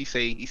 and then you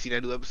say you see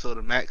that new episode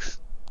of Max,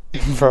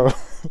 Bro,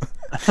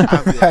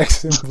 I'll be like-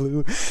 Max and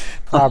Blue.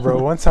 Nah,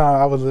 bro. One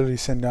time I was literally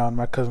sitting down,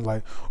 my cousin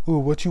like, "Ooh,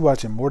 what you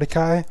watching,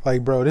 Mordecai?"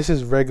 Like, bro, this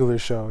is regular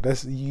show.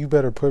 That's you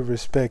better put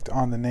respect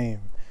on the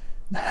name.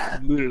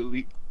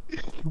 literally,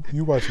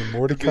 You watching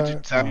Mordecai? Adventure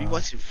Time. You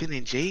watching Finn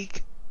and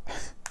Jake?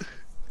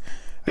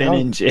 Ben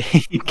and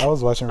Jake. I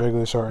was watching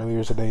regular show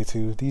earlier today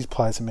too. These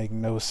plots make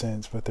no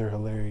sense, but they're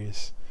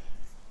hilarious.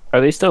 Are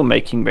they still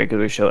making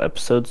regular show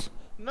episodes?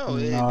 No,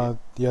 Nah,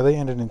 yeah, they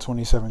ended in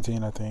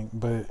 2017, I think.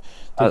 But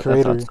the I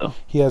creator, thought so.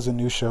 he has a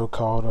new show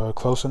called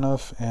Close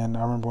Enough, and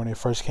I remember when it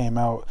first came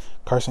out,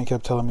 Carson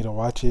kept telling me to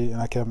watch it, and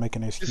I kept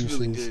making it's excuses.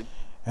 really good.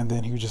 And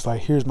then he was just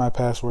like, "Here's my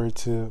password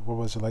to what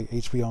was it, like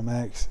HBO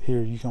Max?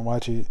 Here, you can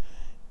watch it.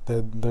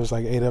 There's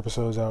like 8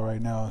 episodes out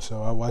right now."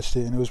 So I watched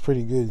it, and it was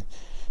pretty good.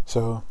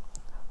 So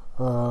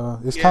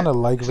it's Yeah, kind of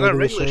like It's not a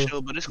regular regular show.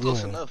 show, but it's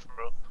close Yeah. enough,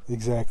 bro.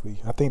 Exactly.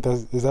 I think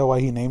is that why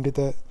he named it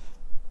that?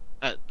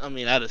 I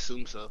mean, I'd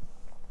assume so.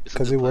 It's a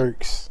Because good it plot.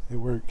 works. It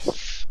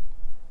works.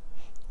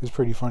 It's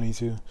pretty funny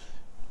too.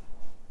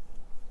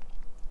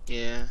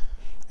 Yeah.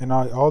 And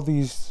all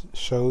these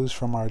shows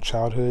from our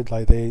childhood,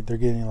 like they're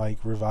getting like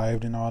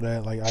revived and all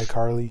that, like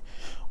iCarly,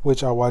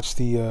 which I watched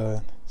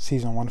the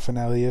season 1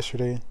 finale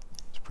yesterday.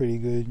 It's pretty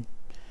good.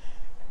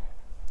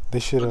 They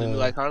should Oh, the new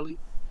iCarly?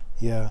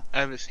 yeah. I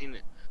haven't seen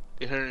it.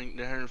 They're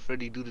hearing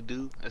Freddie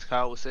do, as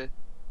Kyle would say.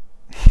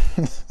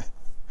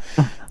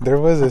 There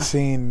was a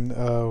scene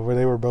where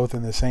they were both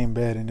in the same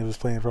bed and it was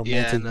playing Yeah,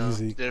 romantic no.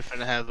 music. They're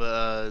finna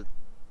have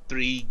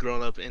 3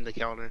 grown up in the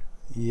counter.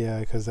 Yeah,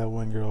 because that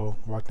one girl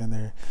walked in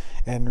there.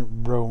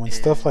 And, bro, when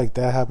stuff Yeah. like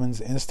that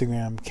happens,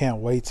 Instagram can't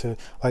wait to...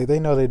 Like, they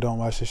know they don't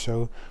watch the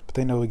show, but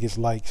they know it gets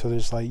liked. So they're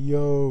just like,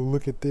 yo,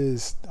 look at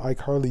this.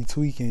 iCarly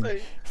tweaking.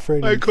 Like,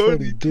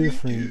 Freddie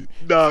different.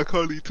 Nah,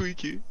 Carly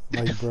tweaking.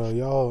 Like, bro,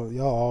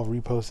 y'all all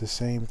repost the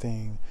same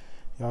thing.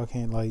 Y'all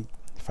can't, like,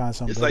 find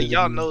something It's better like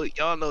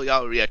to do.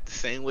 y'all react the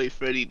same way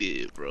Freddie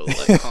did, bro.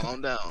 Like,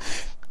 calm down.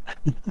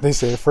 They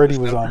said Freddie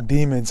was on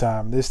demon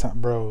time this time,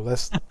 bro.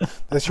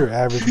 That's your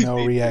average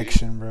male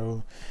reaction,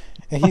 bro.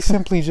 And he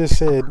simply just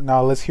said,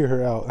 "Nah, let's hear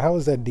her out." How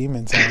is that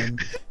demon time?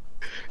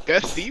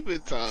 That's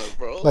demon time,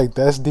 bro. Like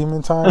that's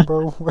demon time,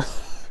 bro.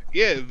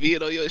 Yeah, be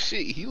it on your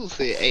shit. He will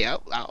say, "Hey,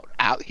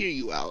 I'll hear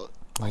you out."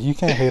 Like you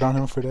can't hate on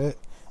him for that.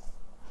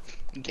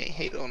 You can't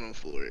hate on him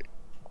for it.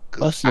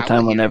 'Cause Most of I the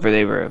time, would hear whenever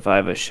they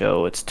revive a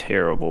show, it's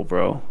terrible,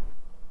 bro.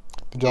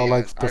 Did y'all Yeah,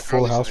 like the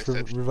Full iCarly's an House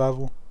exception.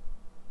 revival?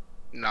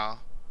 Nah.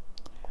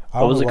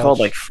 I What was only it called?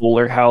 watched- Like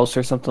Fuller House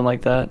or something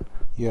like that?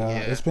 yeah, Yeah,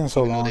 it's been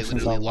so even though long they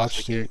since I literally lost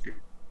watched the it. character.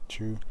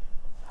 True.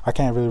 I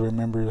can't really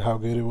remember how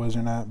good it was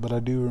or not, but I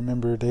do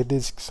remember they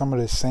did some of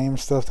the same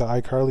stuff that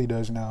iCarly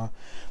does now.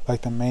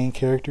 Like the main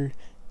character,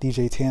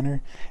 DJ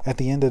Tanner, at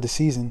the end of the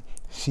season,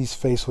 she's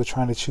faced with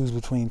trying to choose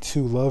between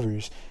 2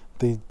 lovers.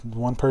 The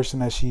one person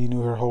that she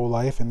knew her whole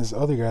life and this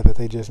other guy that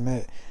they just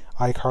met.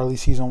 iCarly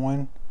season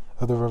 1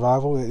 of the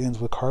revival, it ends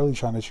with Carly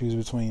trying to choose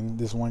between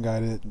this one guy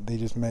that they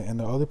just met and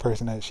the other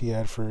person that she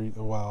had for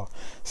a while.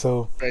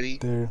 So Freddie.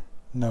 they're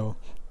no.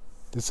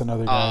 It's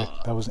another guy Oh,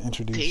 that was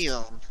introduced.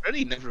 damn.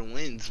 Freddie never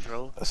wins,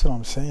 bro. That's what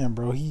I'm saying,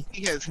 bro. He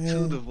has 2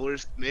 Man.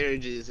 divorced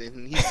marriages,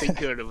 and he's taking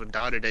care of a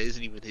daughter that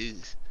isn't even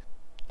his.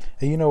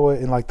 And you know what?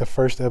 In like the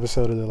first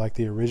episode of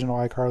the original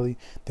iCarly,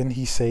 didn't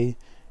he say,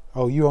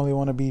 "Oh, you only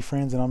want to be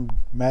friends, and I'm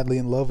madly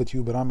in love with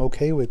you, but I'm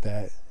okay with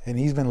that." And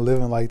he's been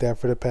living like that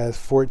for the past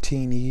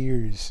 14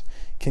 years.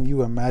 Can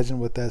you imagine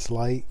what that's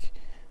like?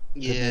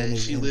 The man Yeah, is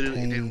she in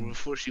literally, and then pain.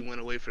 before she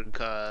went away from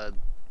the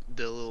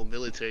little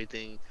military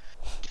thing,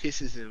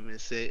 kisses him and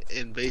said,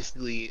 and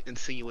basically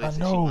insinuates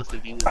that she know, wants to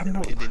be with I him,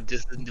 know. and then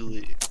doesn't do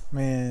it.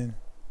 Man,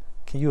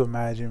 can you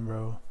imagine,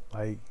 bro?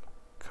 Like,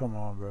 come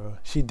on, bro.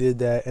 She did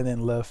that and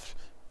then left,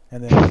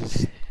 and then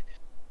just.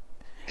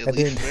 At And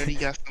least then, Freddie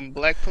got some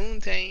black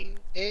poontang.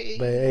 Hey.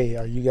 but hey,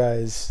 are you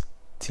guys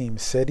Team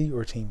SETI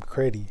or Team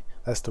Creddy?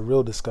 That's the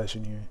real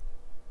discussion here.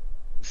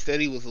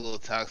 Steady was a little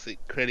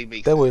toxic. Creddy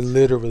makes They were sense.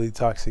 literally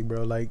toxic,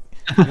 bro. Like,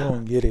 you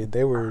don't get it.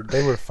 They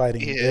were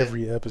fighting Yeah.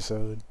 every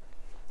episode.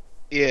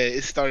 Yeah,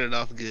 it started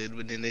off good,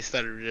 but then they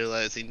started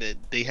realizing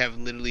that they have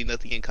literally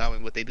nothing in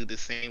common, but they do the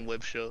same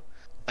web show.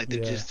 Like, they're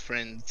Yeah. just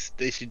friends.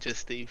 They should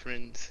just stay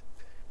friends.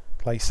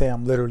 Like,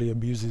 Sam literally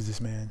abuses this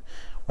man.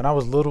 When I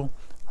was little,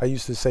 I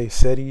used to say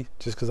SETI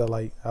just because I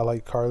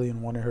like Carly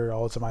and wanted her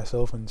all to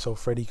myself, and so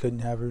Freddie couldn't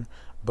have her.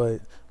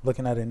 But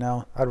looking at it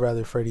now, I'd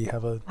rather Freddie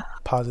have a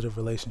positive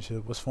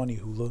relationship. What's funny,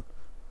 Hula?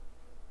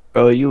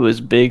 Bro, you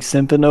was big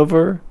simping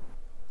over her?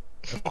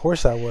 Of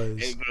course I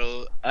Hey, was.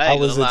 bro, I ain't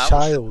was gonna a lie, I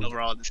was child. sitting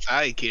over all the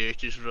side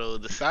characters, bro.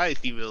 The side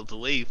females are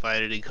way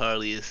fighter than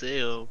Carly and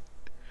Sam.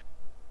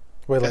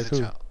 Wait, As like a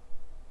who? child.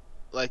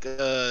 Like,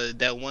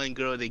 that one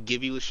girl that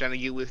Gibby was trying to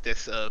get with,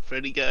 that's,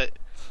 Freddie got.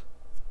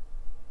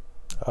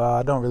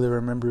 I don't really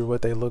remember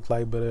what they looked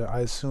like, but I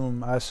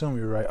assume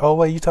you're right. Oh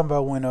wait, you talking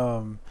about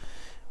when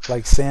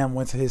like Sam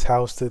went to his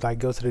house to like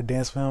go to the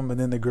dance with him, and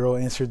then the girl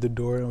answered the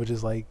door and was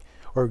just like,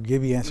 or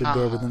Gibby answered the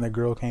door, but Nah. then the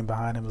girl came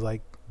behind him and was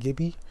like,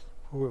 Gibby,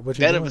 what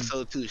you That doing?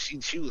 episode too,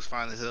 she was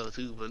fine as hell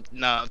too. But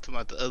nah, I'm talking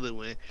about the other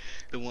one,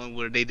 the one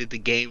where they did the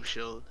game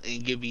show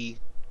and Gibby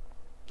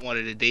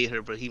wanted to date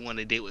her, but he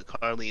wanted to date with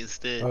Carly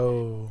instead.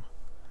 Oh,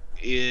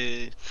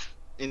 Yeah,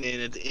 and then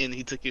at the end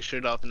he took his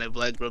shirt off, and that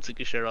black girl took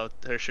her shirt off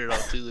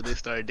too, and they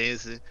started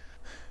dancing.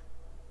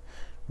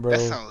 bro. That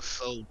sounds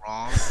so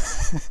wrong.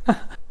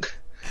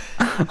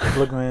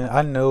 Look, man,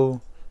 I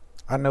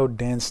know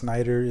Dan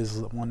Snyder is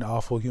one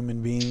awful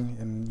human being,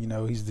 and you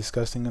know he's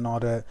disgusting and all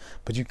that.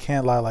 But you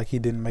can't lie like he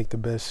didn't make the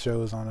best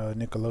shows on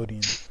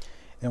Nickelodeon.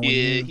 And when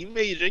Yeah, he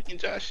made Drake and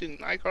Josh and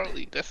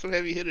iCarly. That's some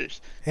heavy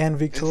hitters. and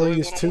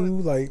Victorious Zoe too,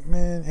 101. like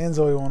man, and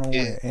Zoe 101,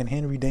 Yeah. and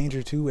Henry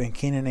Danger too, and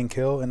Kenan and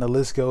Kel, and the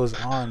list goes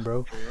on,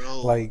 bro.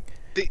 Bro, Like,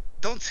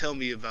 don't tell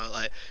me about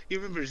like you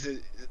remember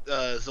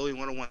Zoe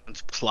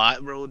 101's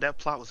plot, bro. That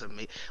plot was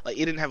amazing. Like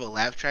it didn't have a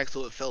laugh track,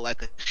 so it felt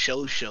like a show,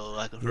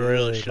 like a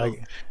real yeah, show.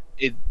 like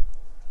It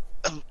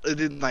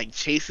didn't like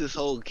chase this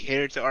whole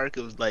character arc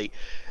of like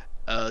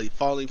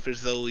falling for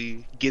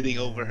Zoe, getting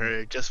over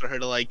her just for her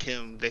to like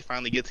him. They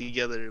finally get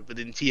together, but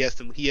then he has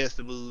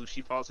to move.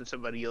 She falls for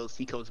somebody else.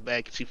 He comes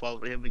back and she falls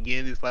for him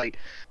again. It's like,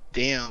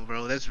 damn,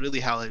 bro, that's really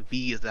how it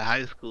be as a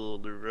high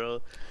schooler,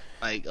 bro.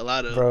 Like a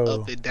lot of Bro.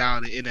 up and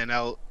down and in and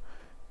out.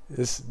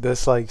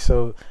 that's like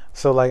so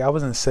like I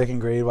was in second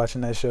grade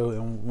watching that show,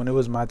 and when it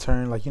was my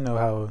turn, like you know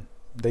how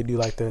they do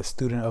like the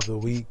student of the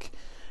week,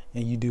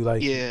 and you do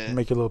like Yeah. you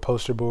make your little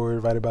poster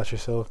board, write about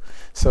yourself.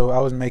 So I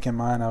was making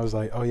mine. I was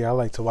like, oh yeah, I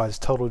like to watch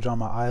Total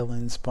Drama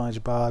Island,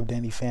 SpongeBob,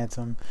 Danny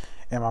Phantom,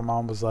 and my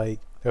mom was like,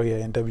 oh yeah,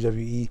 and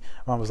WWE.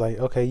 Mom was like,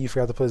 okay, you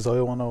forgot to put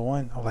Zoe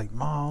 101. I'm like,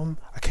 Mom,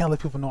 I can't let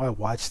people know I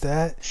watched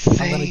that.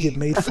 I'm gonna get Same.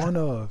 made fun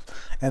of.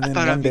 And I then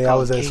thought one I'd be day I called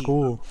was at gay.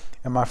 school,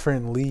 and my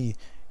friend Lee,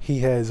 he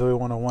had Zoe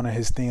 101 on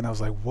his thing, and I was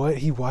like, what?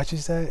 He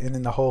watches that? And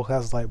then the whole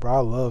class was like, bro, I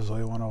love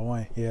Zoe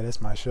 101. Yeah, that's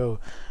my show.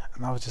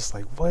 And I was just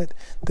like, what?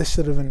 This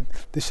should have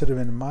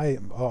been my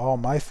all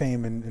my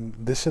fame, and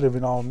this should have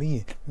been all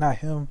me, not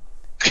him.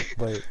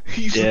 But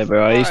Yeah,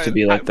 bro, I used to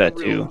be like that,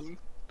 too. remember-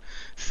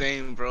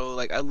 Same, bro.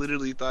 Like I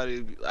literally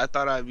I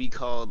thought I'd be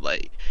called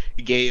like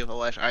gay if I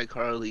watched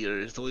iCarly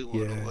or Zoe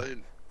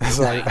 101. it's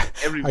Like like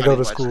everybody I go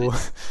to watched school.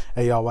 it.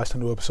 Hey, y'all watched a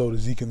new episode of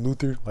Zeke and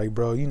Luther? Like,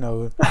 bro, you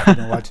know, I've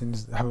been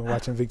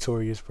watching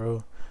Victorious,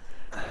 bro.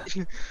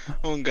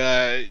 Oh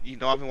God, you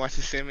know I've been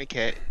watching Sam and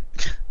Cat.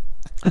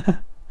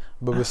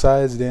 But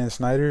besides Dan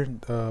Snyder,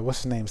 what's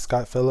his name?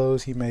 Scott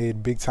Fellows. He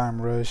made Big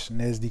Time Rush,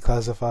 Ned's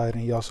Declassified,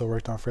 and he also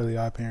worked on Fairly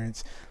Odd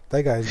Parents.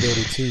 That guy's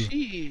goated too.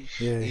 Sheesh.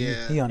 Yeah,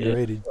 Yeah. he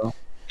underrated.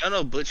 Y'all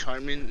know Butch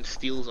Hartman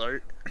steals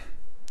art.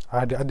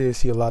 I did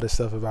see a lot of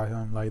stuff about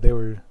him. Like there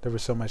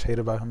was so much hate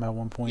about him at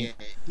one point.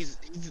 Yeah,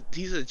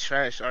 he's a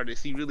trash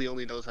artist. He really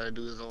only knows how to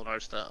do his own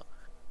art style.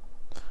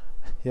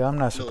 Yeah, I'm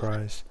not No.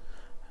 surprised.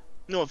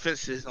 No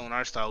offense to his own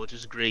art style, which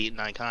is great and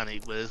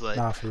iconic, but it's like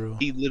Nah, for real.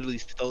 he literally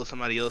stole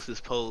somebody else's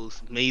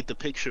pose, made the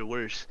picture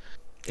worse,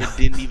 and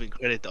didn't even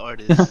credit the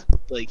artist.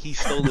 Like he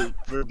stole it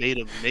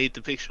verbatim, made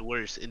the picture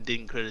worse, and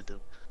didn't credit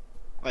them.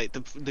 Like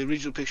the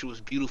original picture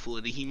was beautiful,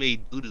 and then he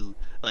made doo doo.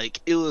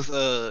 Like it was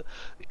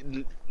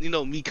you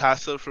know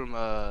Mikasa from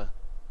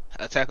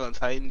Attack on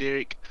Titan,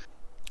 Derek?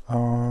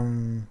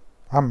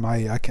 I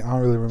might. I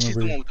don't really She's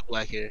the remember. one with the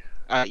black hair.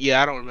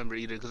 Yeah, I don't remember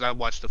either because I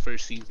watched the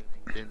first season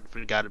and then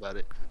forgot about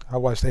it. I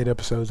watched 8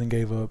 episodes and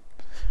gave up.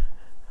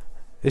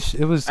 It's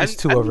too I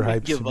didn't even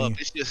overhyped to give up. me.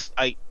 It's just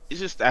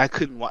that I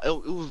couldn't watch. It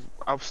was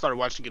I started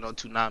watching it on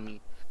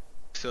Toonami,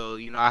 so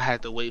I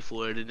had to wait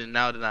for it. And then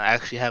now that I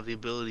actually have the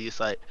ability, it's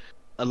like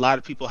a lot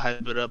of people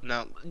hype it up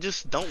now.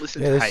 Just don't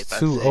listen Yeah, to hype. it's I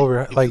too say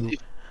over.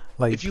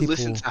 Like if you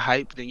listen people. to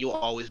hype, then you'll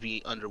always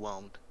be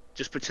underwhelmed.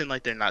 Just pretend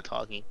like they're not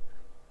talking.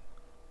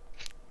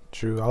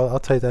 True. I'll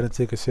take that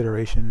into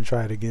consideration and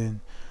try it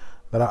again.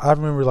 But I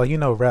remember, like,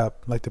 Rap,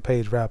 like the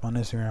page Rap on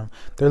Instagram.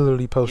 They're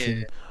literally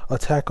posting Yeah,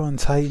 Attack on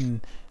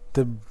Titan,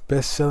 the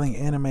best-selling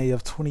anime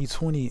of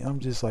 2020. I'm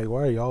just like,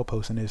 why are y'all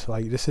posting this?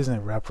 Like, this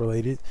isn't rap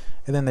related.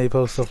 And then they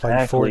post stuff like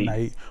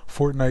Exactly.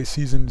 Fortnite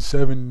season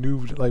 7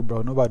 new. Like,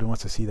 bro, nobody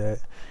wants to see that.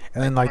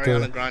 And then like like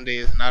Ariana Grande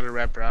is not a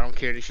rapper. I don't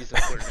care that she's in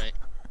Fortnite.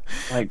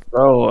 Like,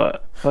 bro,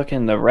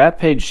 fucking the rap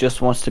page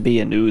just wants to be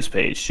a news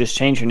page. Just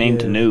change your name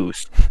to yeah,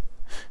 news.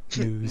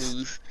 news.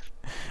 News.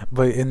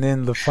 But and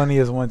then the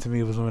funniest one to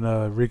me was when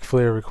Ric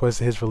Flair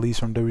requested his release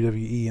from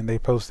WWE and they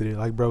posted it.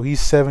 Like, bro,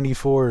 he's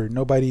 74.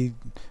 Nobody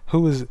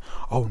who is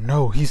oh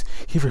no, he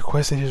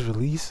requested his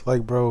release.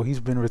 Like, bro, he's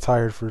been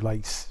retired for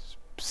like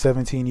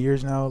 17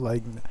 years now.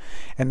 Like,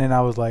 and then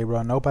I was like,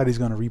 bro, nobody's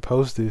gonna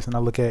repost this. And I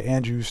look at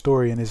Andrew's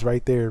story and it's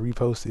right there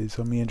reposted.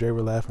 So me and Dre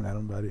were laughing at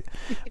him about it.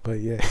 But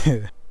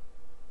yeah,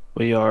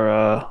 We are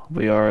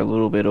a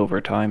little bit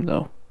over time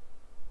though.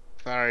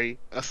 Sorry,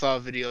 I saw a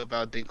video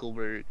about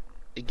Dinkelberg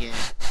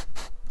again.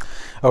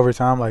 over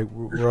time, like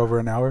we're over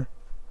an hour.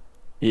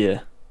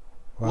 Yeah.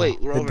 Wow,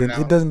 Wait, we're over it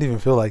now. doesn't even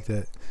feel like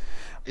that.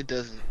 It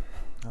doesn't.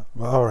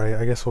 Well, all right,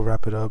 I guess we'll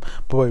wrap it up.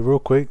 But wait, real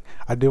quick,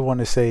 I did want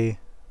to say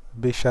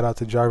big shout out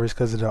to Jarvis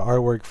because of the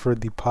artwork for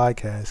the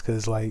podcast.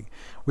 Because like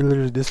we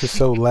literally, this was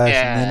so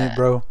last minute, Yeah.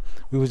 bro.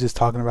 We was just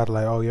talking about it,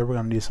 like, oh yeah, we're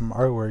gonna need some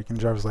artwork, and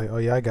Jarvis like, oh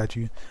yeah, I got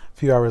you. A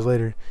few hours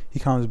later, he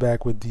comes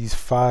back with these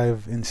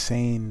 5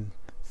 insane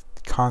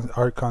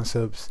art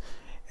concepts,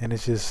 and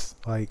it's just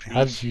like,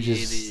 how did you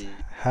Appreciate just it.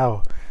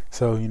 how?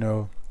 So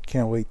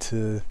can't wait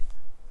to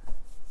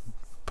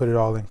put it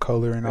all in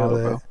color and all Real,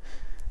 that. bro.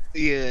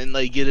 Yeah, and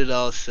like get it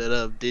all set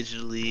up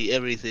digitally,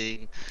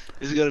 everything.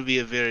 This is gonna be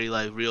a very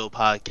like real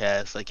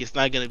podcast. Like it's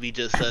not gonna be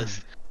just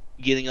us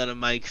getting on the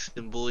mics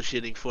and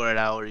bullshitting for an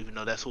hour, even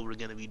though that's what we're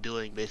gonna be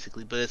doing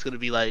basically. But it's gonna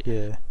be like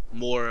Yeah,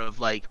 more of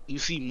like you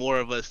see more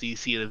of us than you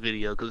see in the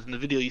video. Because in the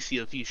video you see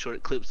a few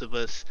short clips of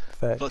us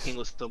facts. fucking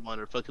with someone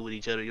or fucking with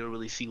each other. You don't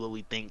really see what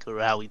we think or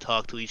how we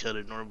talk to each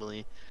other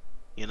normally,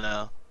 you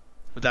know,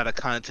 without a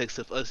context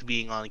of us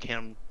being on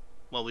camera.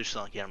 Well, we're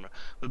still on camera,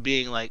 but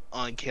being like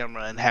on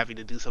camera and having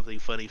to do something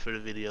funny for the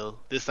video.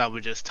 This time we're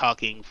just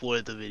talking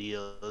for the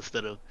video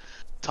instead of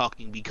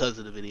talking because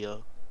of the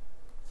video.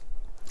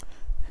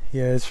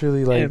 Yeah, it's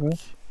really Yeah, like bro.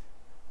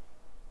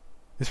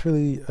 it's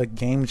really a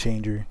game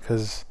changer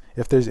because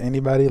if there's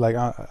anybody like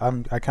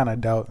I kind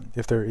of doubt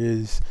if there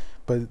is,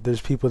 but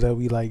there's people that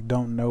we like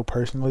don't know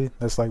personally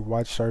that's like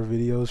watched our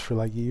videos for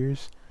like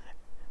years.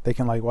 They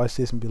can like watch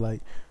this and be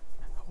like,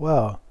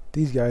 wow,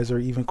 these guys are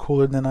even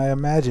cooler than I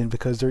imagined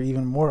because they're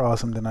even more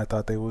awesome than I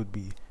thought they would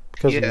be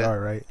because we Yeah, are,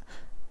 right?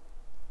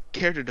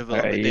 character All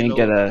right, development. you They ain't know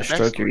gotta the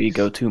stroke your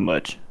ego backstories. too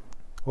much.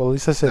 Well, at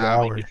least I said Nah, I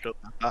make hour. you stroke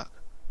my cock.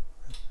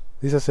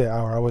 At least I said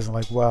hour. I wasn't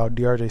like, wow,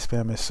 DRJ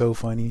spam is so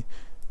funny.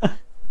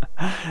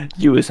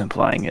 You was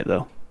implying it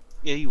though.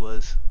 Yeah, he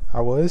was.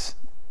 I was.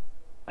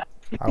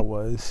 I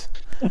was.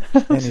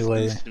 This is Anyway,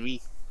 news to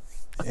me.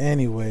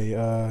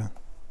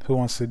 who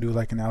wants to do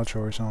like an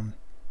outro or something?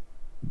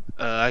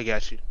 I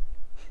got you.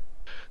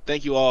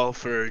 Thank you all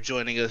for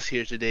joining us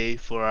here today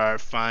for our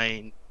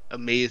fine,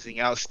 amazing,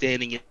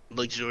 outstanding, and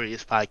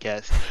luxurious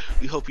podcast.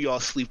 We hope you all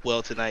sleep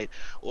well tonight.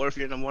 Or if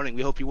you're in the morning,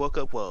 we hope you woke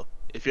up well.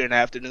 If you're in the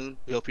afternoon,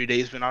 we hope your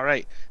day's been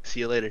alright. See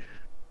you later.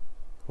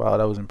 Wow,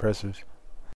 that was impressive.